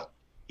Coyle.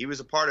 He was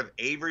a part of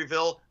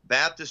Averyville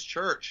Baptist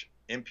Church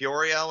in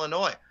Peoria,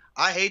 Illinois.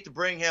 I hate to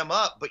bring him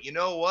up, but you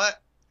know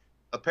what?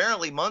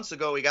 Apparently months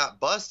ago he got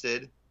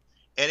busted,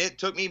 and it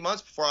took me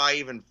months before I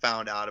even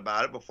found out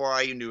about it, before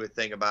I even knew a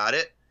thing about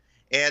it.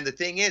 And the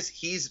thing is,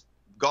 he's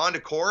gone to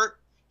court.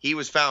 He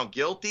was found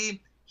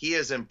guilty. He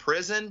is in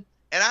prison,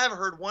 and I haven't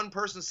heard one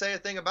person say a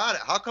thing about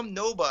it. How come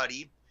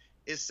nobody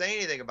is saying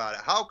anything about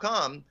it? How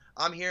come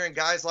I'm hearing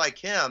guys like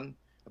him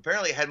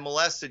apparently had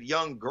molested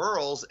young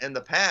girls in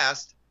the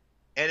past,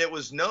 and it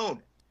was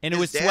known? And it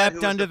was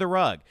swept under the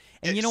rug.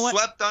 And you know what?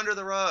 Swept under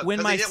the rug.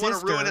 When they didn't want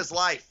to ruin his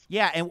life.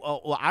 Yeah, and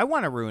I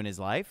want to ruin his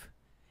life.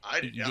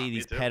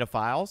 These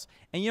pedophiles.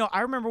 And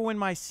I remember when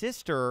my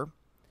sister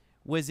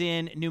was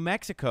in New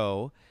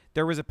Mexico,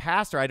 there was a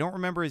pastor, I don't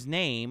remember his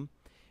name,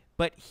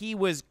 but he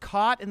was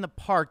caught in the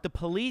park. The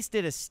police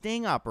did a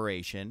sting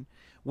operation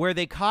where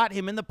they caught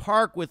him in the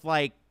park with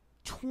like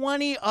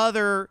 20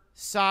 other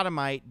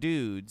sodomite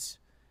dudes.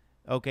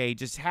 Okay,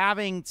 just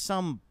having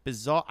some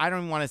bizarre, I don't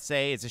even want to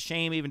say, it's a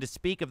shame even to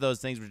speak of those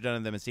things which are done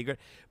to them in secret,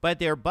 but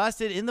they're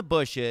busted in the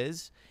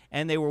bushes,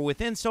 and they were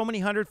within so many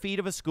 100 feet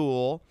of a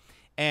school,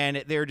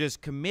 and they're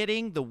just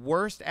committing the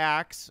worst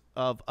acts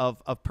of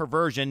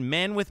perversion,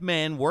 men with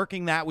men,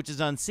 working that which is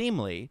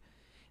unseemly.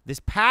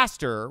 This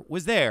pastor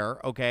was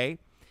there, okay,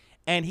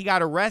 and he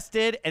got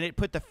arrested, and it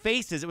put the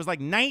faces, it was like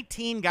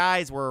 19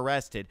 guys were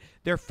arrested.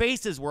 Their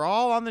faces were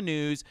all on the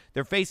news.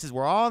 Their faces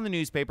were all in the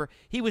newspaper.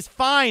 He was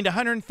fined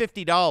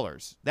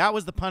 $150. That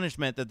was the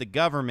punishment that the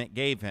government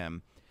gave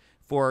him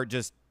for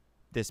just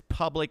this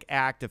public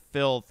act of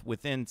filth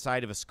within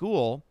sight of a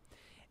school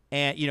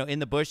and, in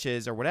the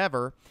bushes or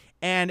whatever.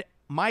 And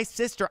my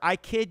sister, I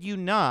kid you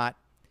not,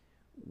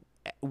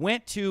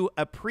 went to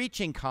a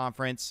preaching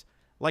conference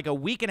like a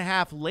week and a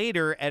half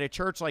later at a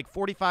church like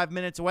 45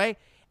 minutes away.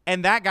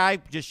 And that guy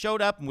just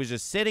showed up and was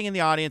just sitting in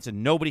the audience,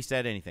 and nobody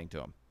said anything to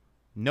him.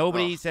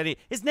 Nobody said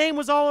anything. His name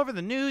was all over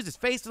the news. His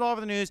face was all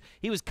over the news.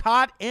 He was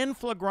caught in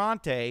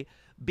flagrante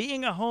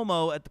being a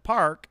homo at the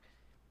park,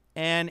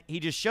 and he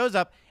just shows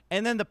up,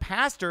 and then the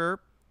pastor,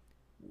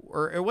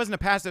 or it wasn't a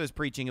pastor that was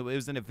preaching, it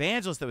was an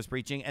evangelist that was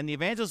preaching, and the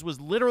evangelist was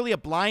literally a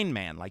blind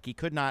man, like he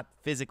could not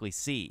physically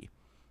see.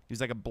 He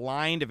was like a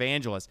blind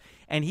evangelist,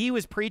 and he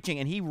was preaching,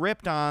 and he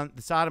ripped on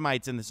the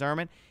sodomites in the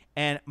sermon,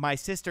 and my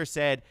sister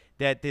said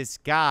that this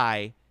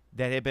guy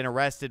that had been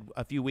arrested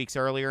a few weeks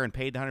earlier and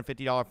paid the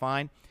 $150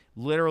 fine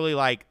literally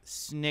like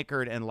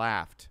snickered and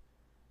laughed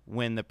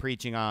when the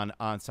preaching on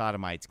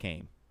sodomites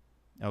came.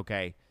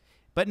 Okay.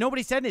 But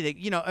nobody said anything,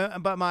 you know,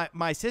 but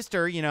my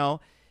sister, you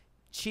know,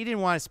 she didn't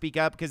want to speak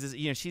up because,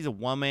 you know, she's a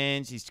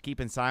woman. She's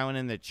keeping silent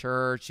in the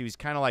church. She was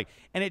kind of like,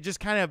 and it just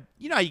kind of,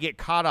 you know, you get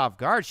caught off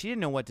guard. She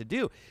didn't know what to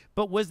do.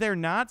 But was there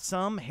not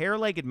some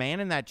hair-legged man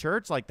in that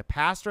church, like the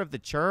pastor of the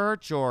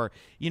church or,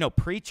 you know,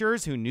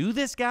 preachers who knew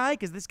this guy?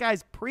 Because this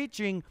guy's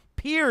preaching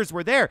peers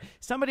were there.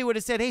 Somebody would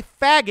have said, hey,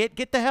 faggot,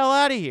 get the hell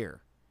out of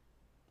here.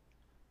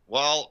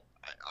 Well,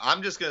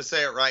 I'm just going to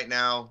say it right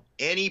now.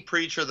 Any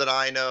preacher that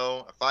I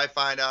know, if I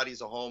find out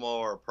he's a homo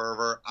or a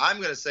pervert, I'm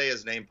going to say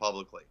his name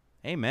publicly.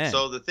 Amen.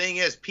 So the thing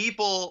is,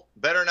 people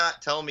better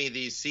not tell me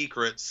these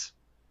secrets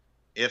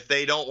if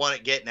they don't want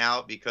it getting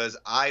out, because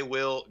I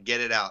will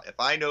get it out. If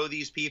I know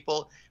these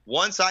people,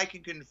 once I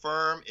can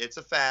confirm it's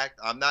a fact,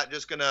 I'm not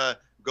just going to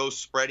go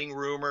spreading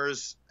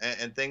rumors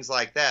and things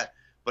like that.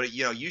 But,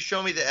 you know, you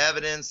show me the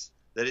evidence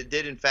that it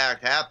did in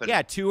fact happen.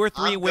 Yeah, 2 or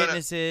 3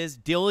 witnesses,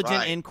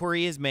 diligent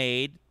inquiry is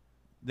made.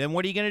 Then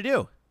what are you going to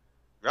do?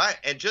 Right.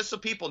 And just so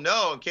people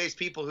know, in case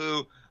people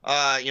who,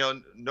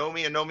 you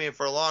know me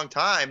for a long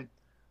time,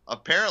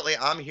 apparently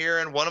I'm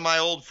hearing one of my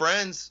old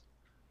friends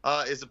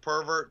is a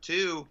pervert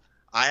too.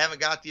 I haven't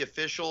got the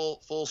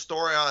official full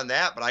story on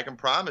that, but I can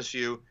promise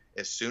you,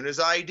 as soon as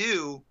I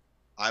do,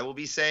 I will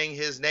be saying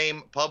his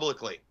name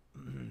publicly.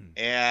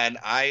 And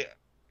I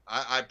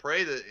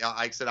pray that,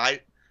 like I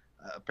said,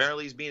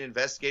 apparently he's being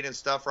investigated and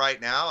stuff right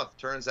now. If it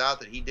turns out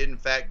that he did in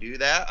fact do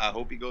that, I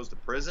hope he goes to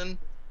prison.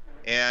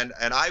 And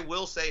I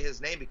will say his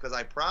name, because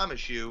I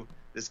promise you,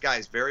 this guy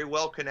is very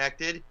well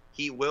connected.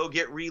 He will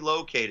get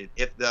relocated.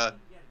 If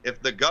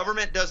the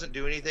government doesn't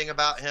do anything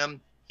about him,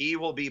 he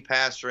will be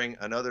pastoring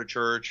another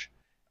church.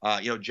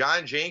 You know,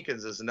 John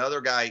Jenkins is another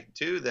guy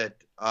too that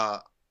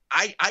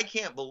I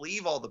can't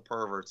believe all the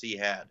perverts he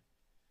had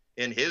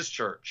in his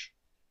church.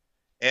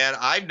 And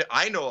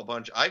I know a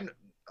bunch. I've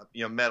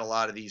met a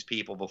lot of these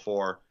people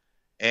before,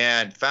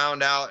 and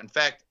found out. In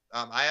fact,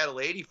 I had a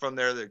lady from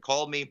there that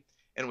called me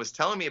and was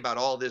telling me about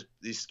all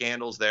these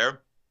scandals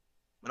there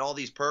and all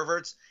these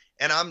perverts.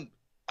 And I'm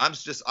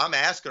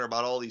asking her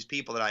about all these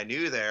people that I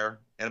knew there,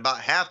 and about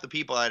half the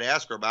people I'd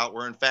ask her about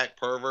were in fact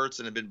perverts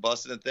and had been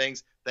busted and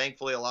things.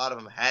 Thankfully, a lot of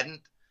them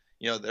hadn't.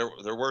 You know,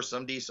 there were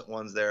some decent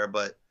ones there,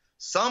 but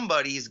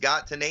somebody's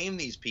got to name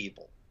these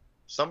people.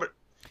 Somebody.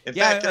 In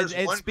fact, there's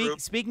one group.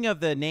 Speaking of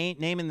the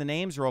naming the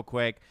names real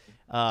quick,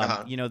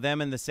 you know,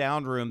 them in the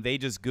sound room, they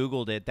just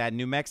Googled it. That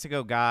New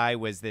Mexico guy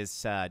was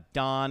this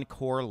Don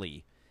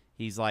Corley.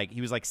 He was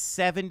like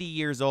 70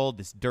 years old,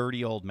 this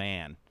dirty old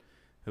man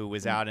who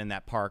was out in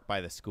that park by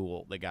the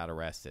school that got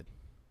arrested.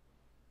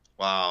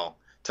 Wow.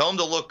 Tell him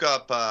to look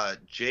up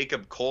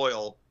Jacob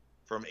Coyle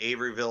from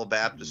Averyville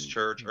Baptist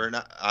Church, or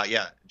not?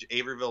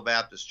 Averyville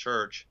Baptist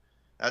Church.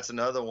 That's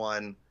another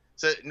one.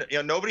 So, you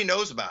know, nobody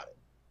knows about it.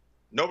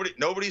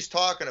 Nobody's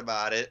talking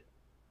about it.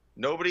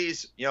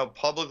 Nobody's, you know,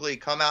 publicly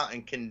come out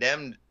and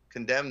condemn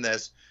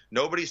this.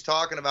 Nobody's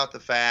talking about the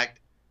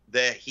fact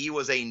that he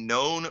was a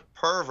known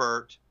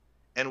pervert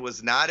and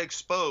was not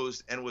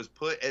exposed and was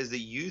put as the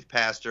youth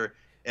pastor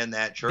in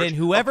that church. Then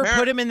whoever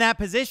put him in that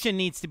position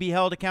needs to be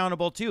held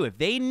accountable too. If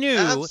they knew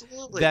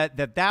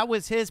that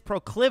was his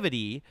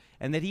proclivity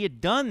and that he had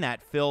done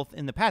that filth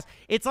in the past.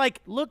 It's like,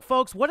 look,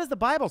 folks, what does the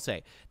Bible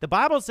say? The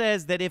Bible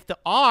says that if the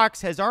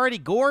ox has already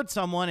gored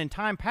someone in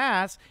time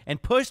past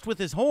and pushed with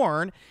his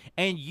horn,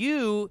 and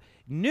you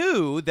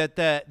knew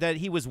that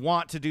he was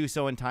wont to do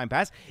so in time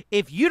past,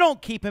 if you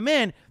don't keep him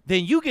in,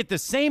 then you get the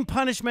same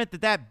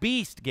punishment that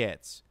beast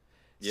gets.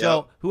 Yep.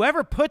 So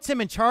whoever puts him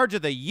in charge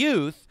of the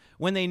youth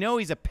when they know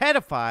he's a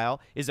pedophile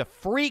is a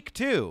freak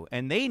too,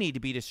 and they need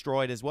to be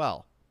destroyed as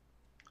well.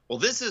 Well,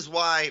 this is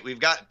why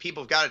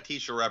people have got to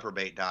teach the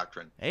reprobate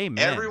doctrine.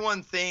 Amen.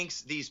 Everyone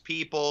thinks these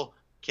people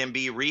can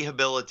be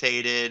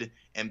rehabilitated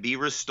and be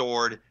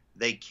restored.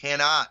 They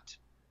cannot.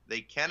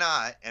 They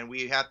cannot, and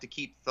we have to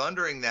keep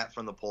thundering that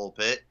from the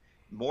pulpit.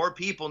 More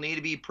people need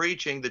to be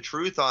preaching the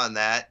truth on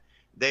that.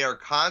 They are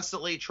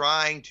constantly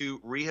trying to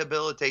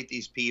rehabilitate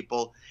these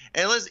people.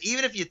 And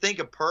even if you think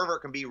a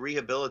pervert can be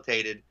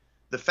rehabilitated,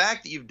 the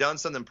fact that you've done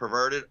something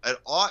perverted, it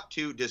ought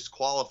to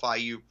disqualify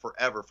you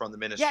forever from the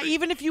ministry. Yeah,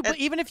 even if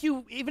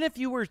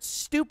you were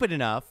stupid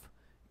enough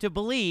to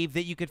believe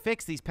that you could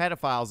fix these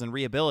pedophiles and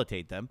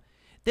rehabilitate them,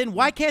 then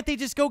why can't they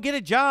just go get a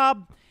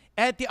job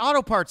at the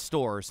auto parts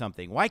store or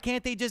something? Why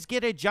can't they just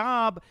get a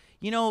job,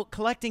 you know,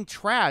 collecting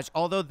trash?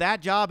 Although that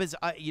job is,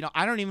 you know,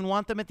 I don't even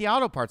want them at the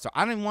auto parts store.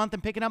 I don't even want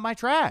them picking up my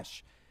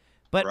trash.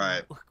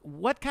 But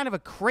what kind of a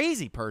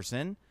crazy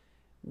person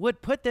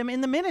would put them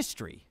in the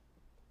ministry?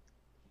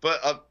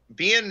 But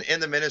being in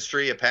the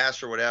ministry, a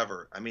pastor,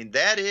 whatever, I mean,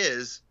 that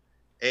is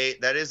a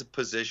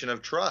position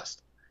of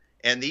trust.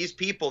 And these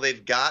people,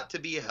 they've got to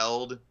be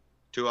held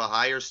to a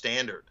higher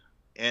standard.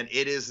 And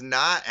it is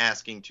not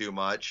asking too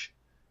much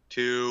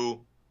to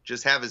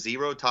just have a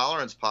zero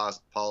tolerance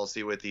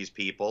policy with these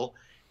people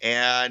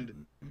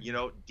and,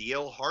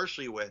 deal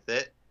harshly with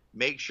it.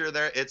 Make sure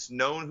that it's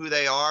known who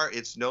they are,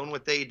 it's known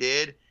what they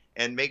did,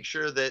 and make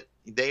sure that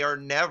they are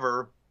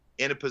never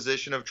in a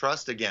position of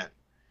trust again.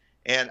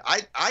 And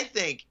I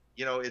think,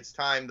 it's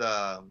time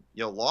the,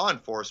 law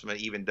enforcement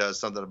even does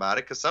something about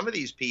it, because some of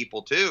these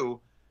people, too,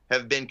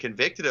 have been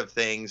convicted of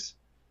things,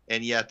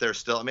 and yet they're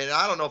still,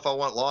 I don't know if I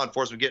want law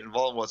enforcement getting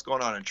involved in what's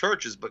going on in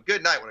churches, but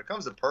good night. When it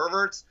comes to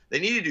perverts, they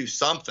need to do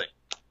something.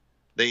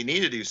 They need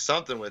to do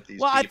something with these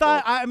people.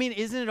 Well,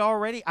 isn't it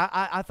already?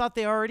 I thought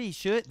they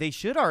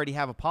should already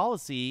have a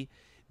policy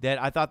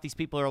that I thought these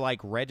people are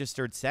like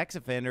registered sex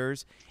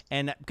offenders.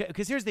 And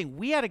because here's the thing,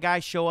 we had a guy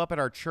show up at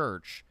our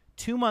church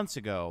 2 months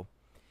ago,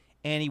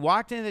 and he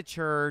walked into the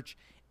church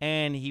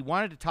and he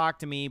wanted to talk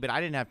to me, but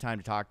I didn't have time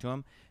to talk to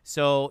him.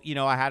 So,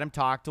 I had him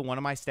talk to one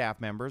of my staff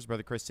members,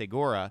 Brother Chris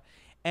Segura,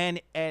 and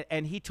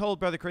he told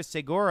Brother Chris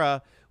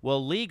Segura,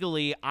 well,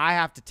 legally, I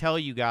have to tell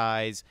you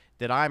guys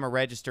that I'm a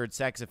registered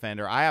sex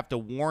offender. I have to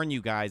warn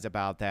you guys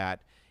about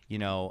that,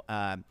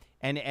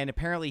 and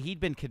apparently he'd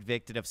been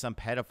convicted of some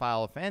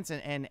pedophile offense,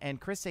 and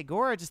Chris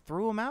Segura just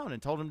threw him out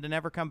and told him to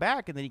never come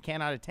back, and then he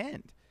cannot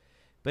attend.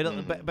 But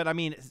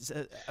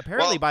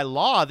apparently by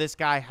law, this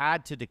guy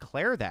had to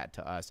declare that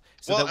to us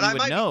so that we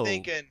would know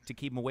to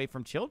keep him away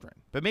from children.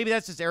 But maybe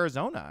that's just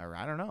Arizona, or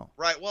I don't know.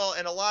 Right. Well,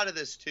 and a lot of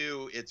this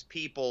too, it's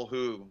people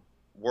who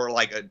were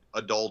like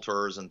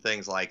adulterers and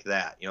things like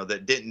that,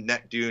 that didn't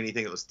do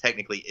anything that was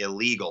technically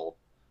illegal,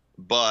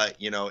 but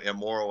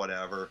immoral,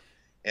 whatever.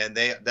 And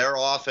they're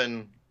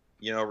often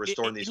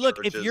restoring these churches.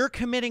 Look, if you're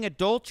committing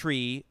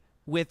adultery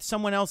with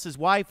someone else's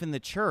wife in the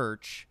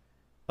church,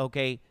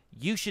 okay,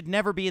 you should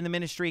never be in the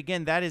ministry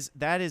again. That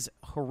is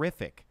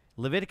horrific.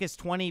 Leviticus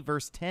 20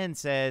 verse 10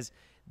 says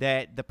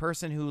that the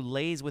person who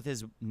lays with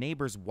his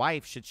neighbor's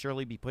wife should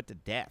surely be put to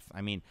death.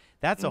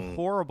 That's a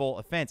horrible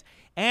offense.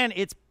 And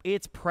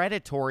it's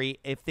predatory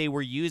if they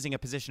were using a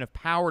position of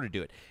power to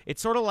do it.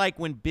 It's sort of like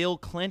when Bill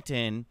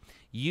Clinton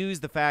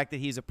used the fact that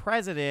he's a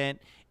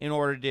president in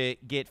order to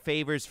get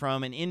favors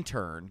from an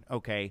intern,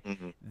 okay?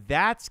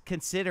 That's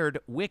considered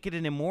wicked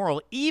and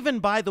immoral, even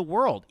by the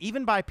world,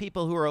 even by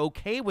people who are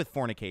okay with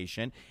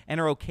fornication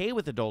and are okay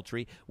with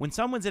adultery. When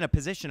someone's in a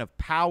position of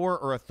power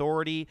or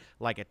authority,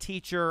 like a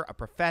teacher, a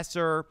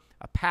professor,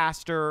 a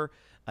pastor,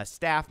 a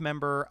staff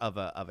member of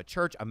a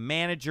church, a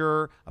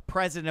manager, a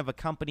president of a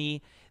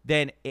company,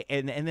 then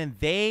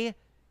they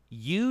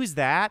use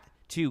that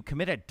to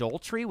commit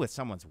adultery with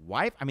someone's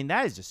wife.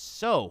 That is just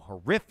so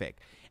horrific.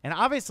 And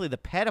obviously the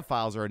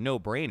pedophiles are a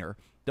no-brainer.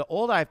 The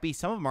old IFB,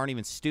 some of them aren't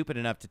even stupid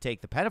enough to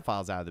take the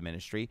pedophiles out of the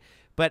ministry,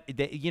 but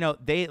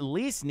they at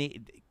least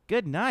need,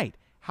 good night.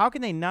 How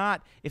can they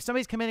not? If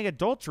somebody's committing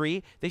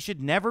adultery, they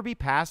should never be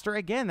pastor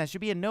again. That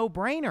should be a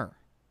no-brainer.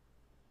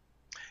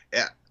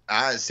 Yeah,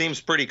 it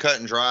seems pretty cut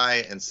and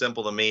dry and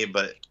simple to me,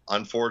 but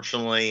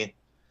unfortunately,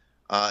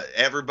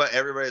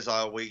 everybody's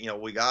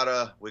we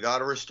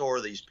gotta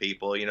restore these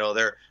people.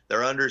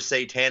 They're under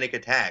satanic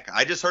attack.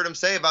 I just heard him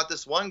say about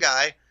this one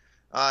guy.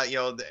 Like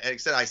I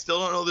said, I still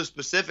don't know the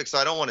specifics, so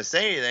I don't want to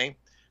say anything.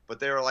 But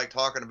they were like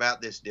talking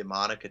about this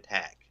demonic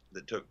attack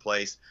that took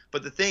place.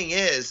 But the thing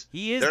is,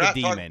 he is the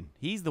demon.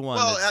 He's the one.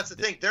 Well, that's the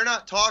thing. They're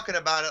not talking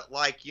about it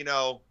like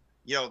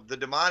the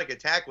demonic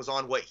attack was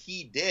on what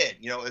he did.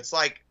 It's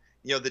like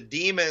the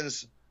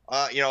demons.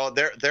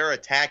 They're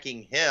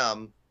attacking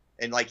him.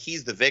 And like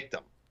he's the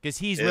victim. Because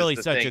he's really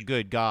such a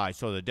good guy,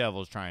 so the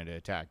devil's trying to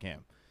attack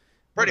him.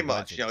 Pretty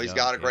much. He's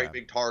got a great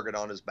big target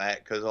on his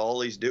back because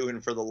all he's doing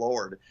for the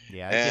Lord.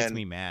 Yeah, it gets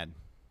me mad.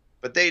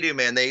 But they do,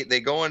 man. They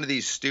go into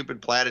these stupid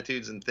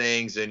platitudes and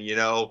things, and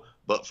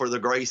but for the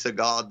grace of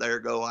God, there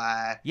go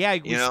I. Yeah,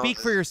 speak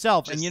for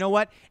yourself. And you know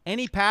what?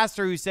 Any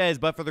pastor who says,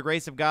 but for the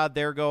grace of God,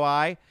 there go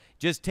I,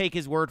 just take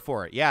his word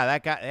for it. Yeah,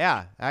 that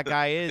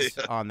guy is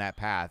on that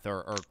path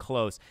or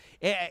close.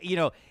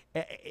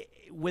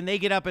 When they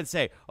get up and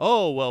say,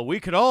 oh, well,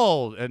 we could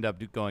all end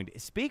up going,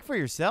 speak for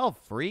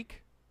yourself,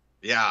 freak.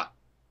 Yeah,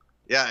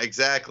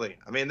 exactly.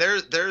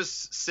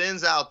 There's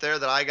sins out there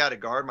that I got to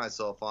guard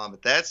myself on,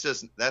 but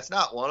that's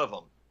not one of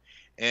them.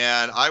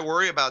 And I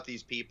worry about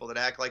these people that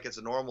act like it's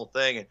a normal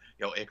thing, and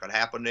it could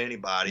happen to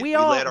anybody. We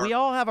all have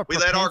a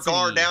propensity. We let our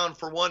guard down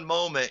for one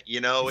moment,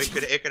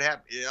 it could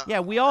happen. Yeah,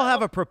 we all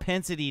have a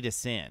propensity to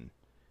sin.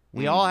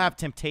 We all have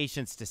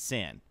temptations to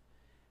sin.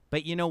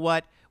 But you know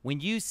what? When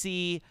you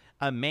see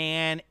a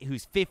man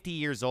who's 50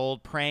 years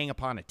old preying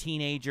upon a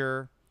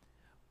teenager,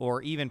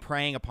 or even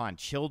preying upon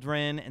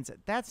children, and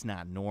that's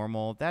not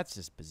normal. That's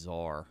just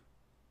bizarre.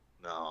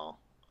 No.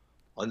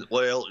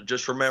 Well,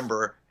 just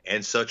remember,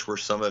 and such were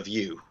some of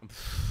you.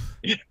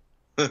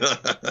 That's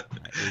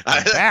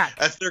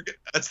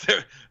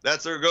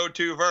their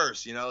go-to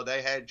verse.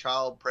 They had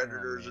child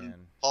predators and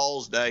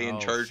Paul's Day in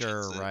churches.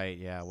 Sure, right?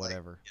 Yeah,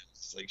 whatever.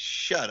 It's like,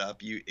 shut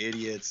up, you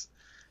idiots!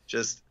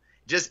 Just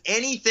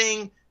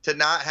anything to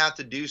not have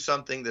to do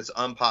something that's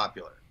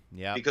unpopular.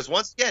 Yeah. Because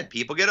once again,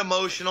 people get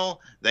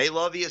emotional. They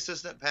love the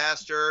assistant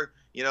pastor,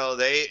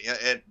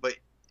 but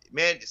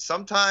man,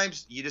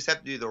 sometimes you just have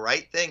to do the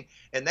right thing.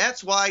 And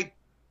that's why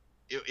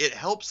it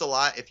helps a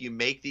lot if you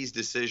make these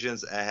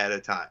decisions ahead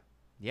of time.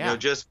 Yeah.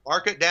 Just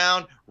mark it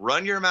down,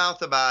 run your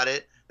mouth about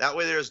it. That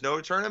way there's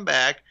no turning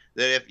back.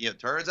 That if it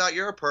turns out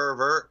you're a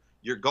pervert,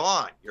 you're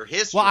gone. Your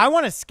history. Well, I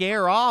want to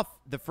scare off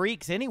the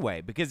freaks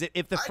anyway, because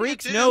if the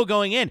freaks know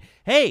going in,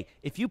 hey,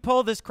 if you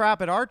pull this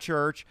crap at our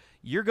church,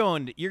 you're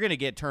going to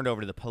get turned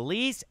over to the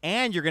police,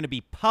 and you're going to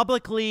be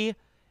publicly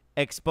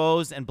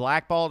exposed and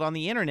blackballed on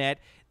the internet,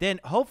 then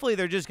hopefully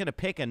they're just going to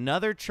pick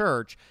another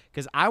church,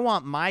 because I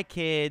want my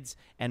kids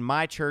and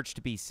my church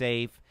to be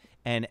safe,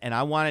 and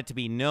I want it to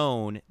be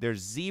known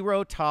there's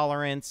zero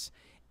tolerance,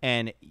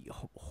 and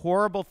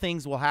horrible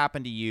things will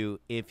happen to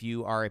you if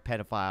you are a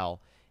pedophile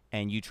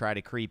and you try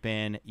to creep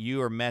in.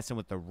 You are messing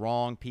with the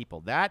wrong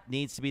people. That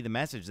needs to be the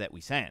message that we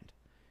send.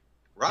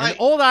 Right. And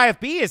old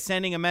IFB is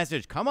sending a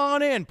message. Come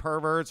on in,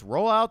 perverts.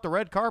 Roll out the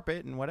red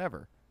carpet and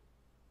whatever.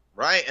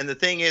 Right. And the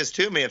thing is,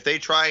 too, man, if they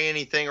try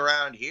anything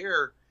around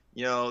here,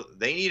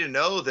 they need to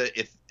know that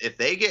if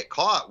they get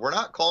caught, we're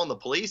not calling the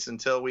police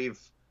until we've,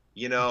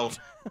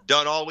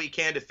 done all we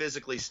can to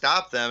physically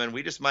stop them, and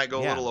we just might go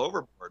a little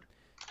overboard.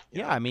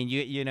 Yeah, I mean,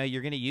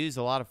 you're going to use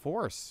a lot of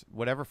force,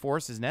 whatever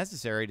force is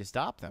necessary to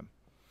stop them.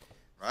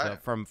 Right.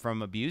 So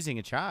from abusing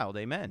a child.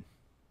 Amen.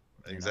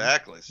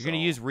 Exactly. You're going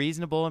to use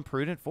reasonable and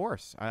prudent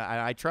force.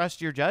 I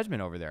trust your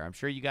judgment over there. I'm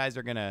sure you guys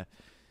are gonna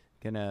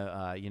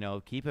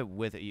keep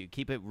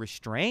it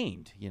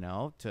restrained.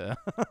 To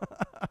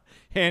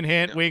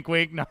hint, wink,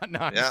 wink,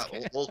 not. Yeah,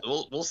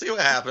 we'll see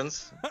what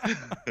happens.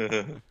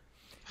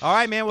 All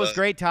right, man. Well, it was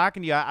great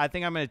talking to you. I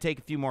think I'm going to take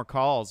a few more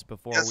calls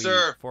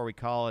before we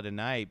call it a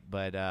night.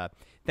 But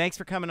thanks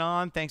for coming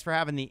on. Thanks for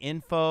having the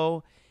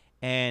info.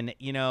 And,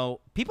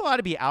 people ought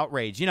to be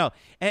outraged,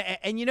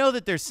 and you know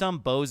that there's some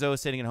bozo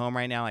sitting at home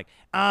right now like,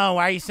 oh,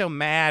 why are you so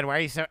mad? Why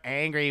are you so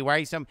angry? Why are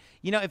you so,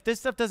 if this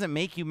stuff doesn't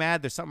make you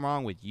mad, there's something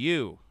wrong with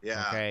you.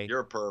 Yeah, okay? You're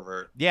a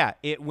pervert. Yeah,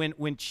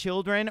 when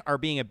children are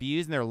being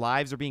abused and their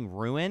lives are being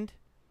ruined,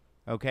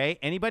 okay,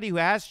 anybody who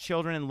has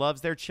children and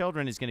loves their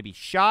children is going to be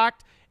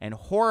shocked and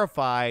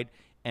horrified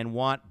and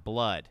want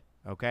blood,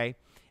 okay?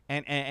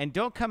 And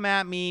don't come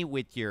at me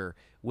with your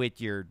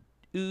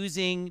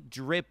oozing,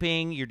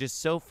 dripping, you're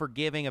just so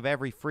forgiving of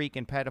every freak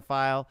and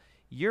pedophile.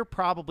 You're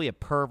probably a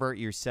pervert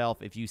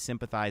yourself if you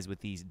sympathize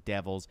with these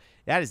devils.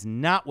 That is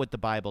not what the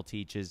Bible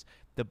teaches.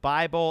 The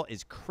Bible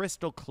is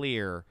crystal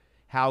clear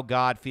how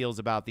God feels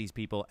about these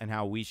people and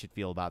how we should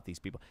feel about these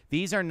people.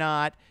 These are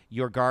not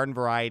your garden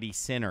variety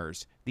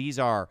sinners. These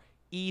are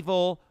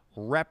evil,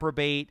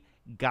 reprobate,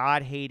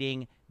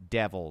 God-hating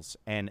devils.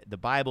 And the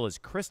Bible is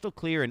crystal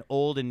clear in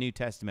Old and New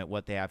Testament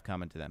what they have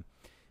coming to them.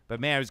 But,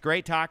 man, it was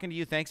great talking to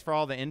you. Thanks for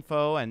all the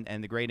info and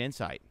the great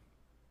insight.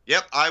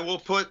 Yep, I will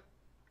put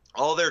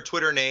all their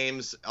Twitter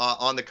names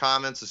on the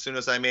comments as soon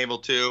as I'm able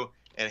to,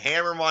 and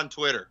hammer them on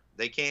Twitter.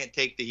 They can't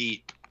take the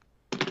heat.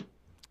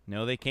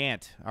 No, they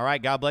can't. All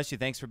right, God bless you.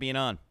 Thanks for being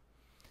on.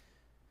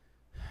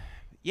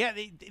 Yeah,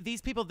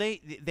 these people, they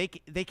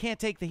can't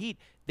take the heat.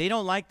 They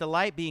don't like the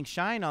light being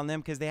shined on them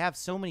because they have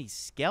so many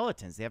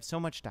skeletons. They have so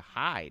much to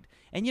hide.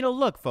 And,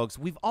 look, folks,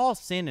 we've all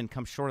sinned and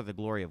come short of the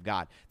glory of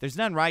God. There's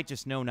none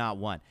righteous, no, not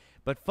one.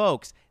 But,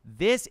 folks,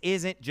 this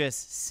isn't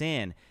just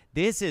sin.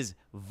 This is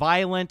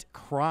violent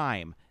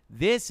crime.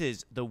 This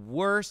is the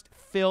worst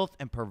filth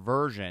and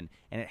perversion,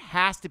 and it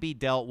has to be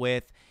dealt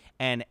with.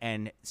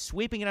 And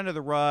sweeping it under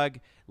the rug,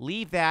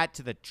 leave that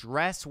to the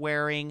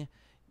dress-wearing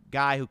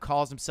guy who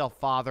calls himself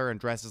father and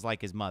dresses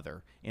like his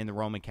mother in the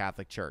Roman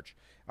Catholic Church.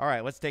 All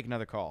right, let's take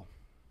another call.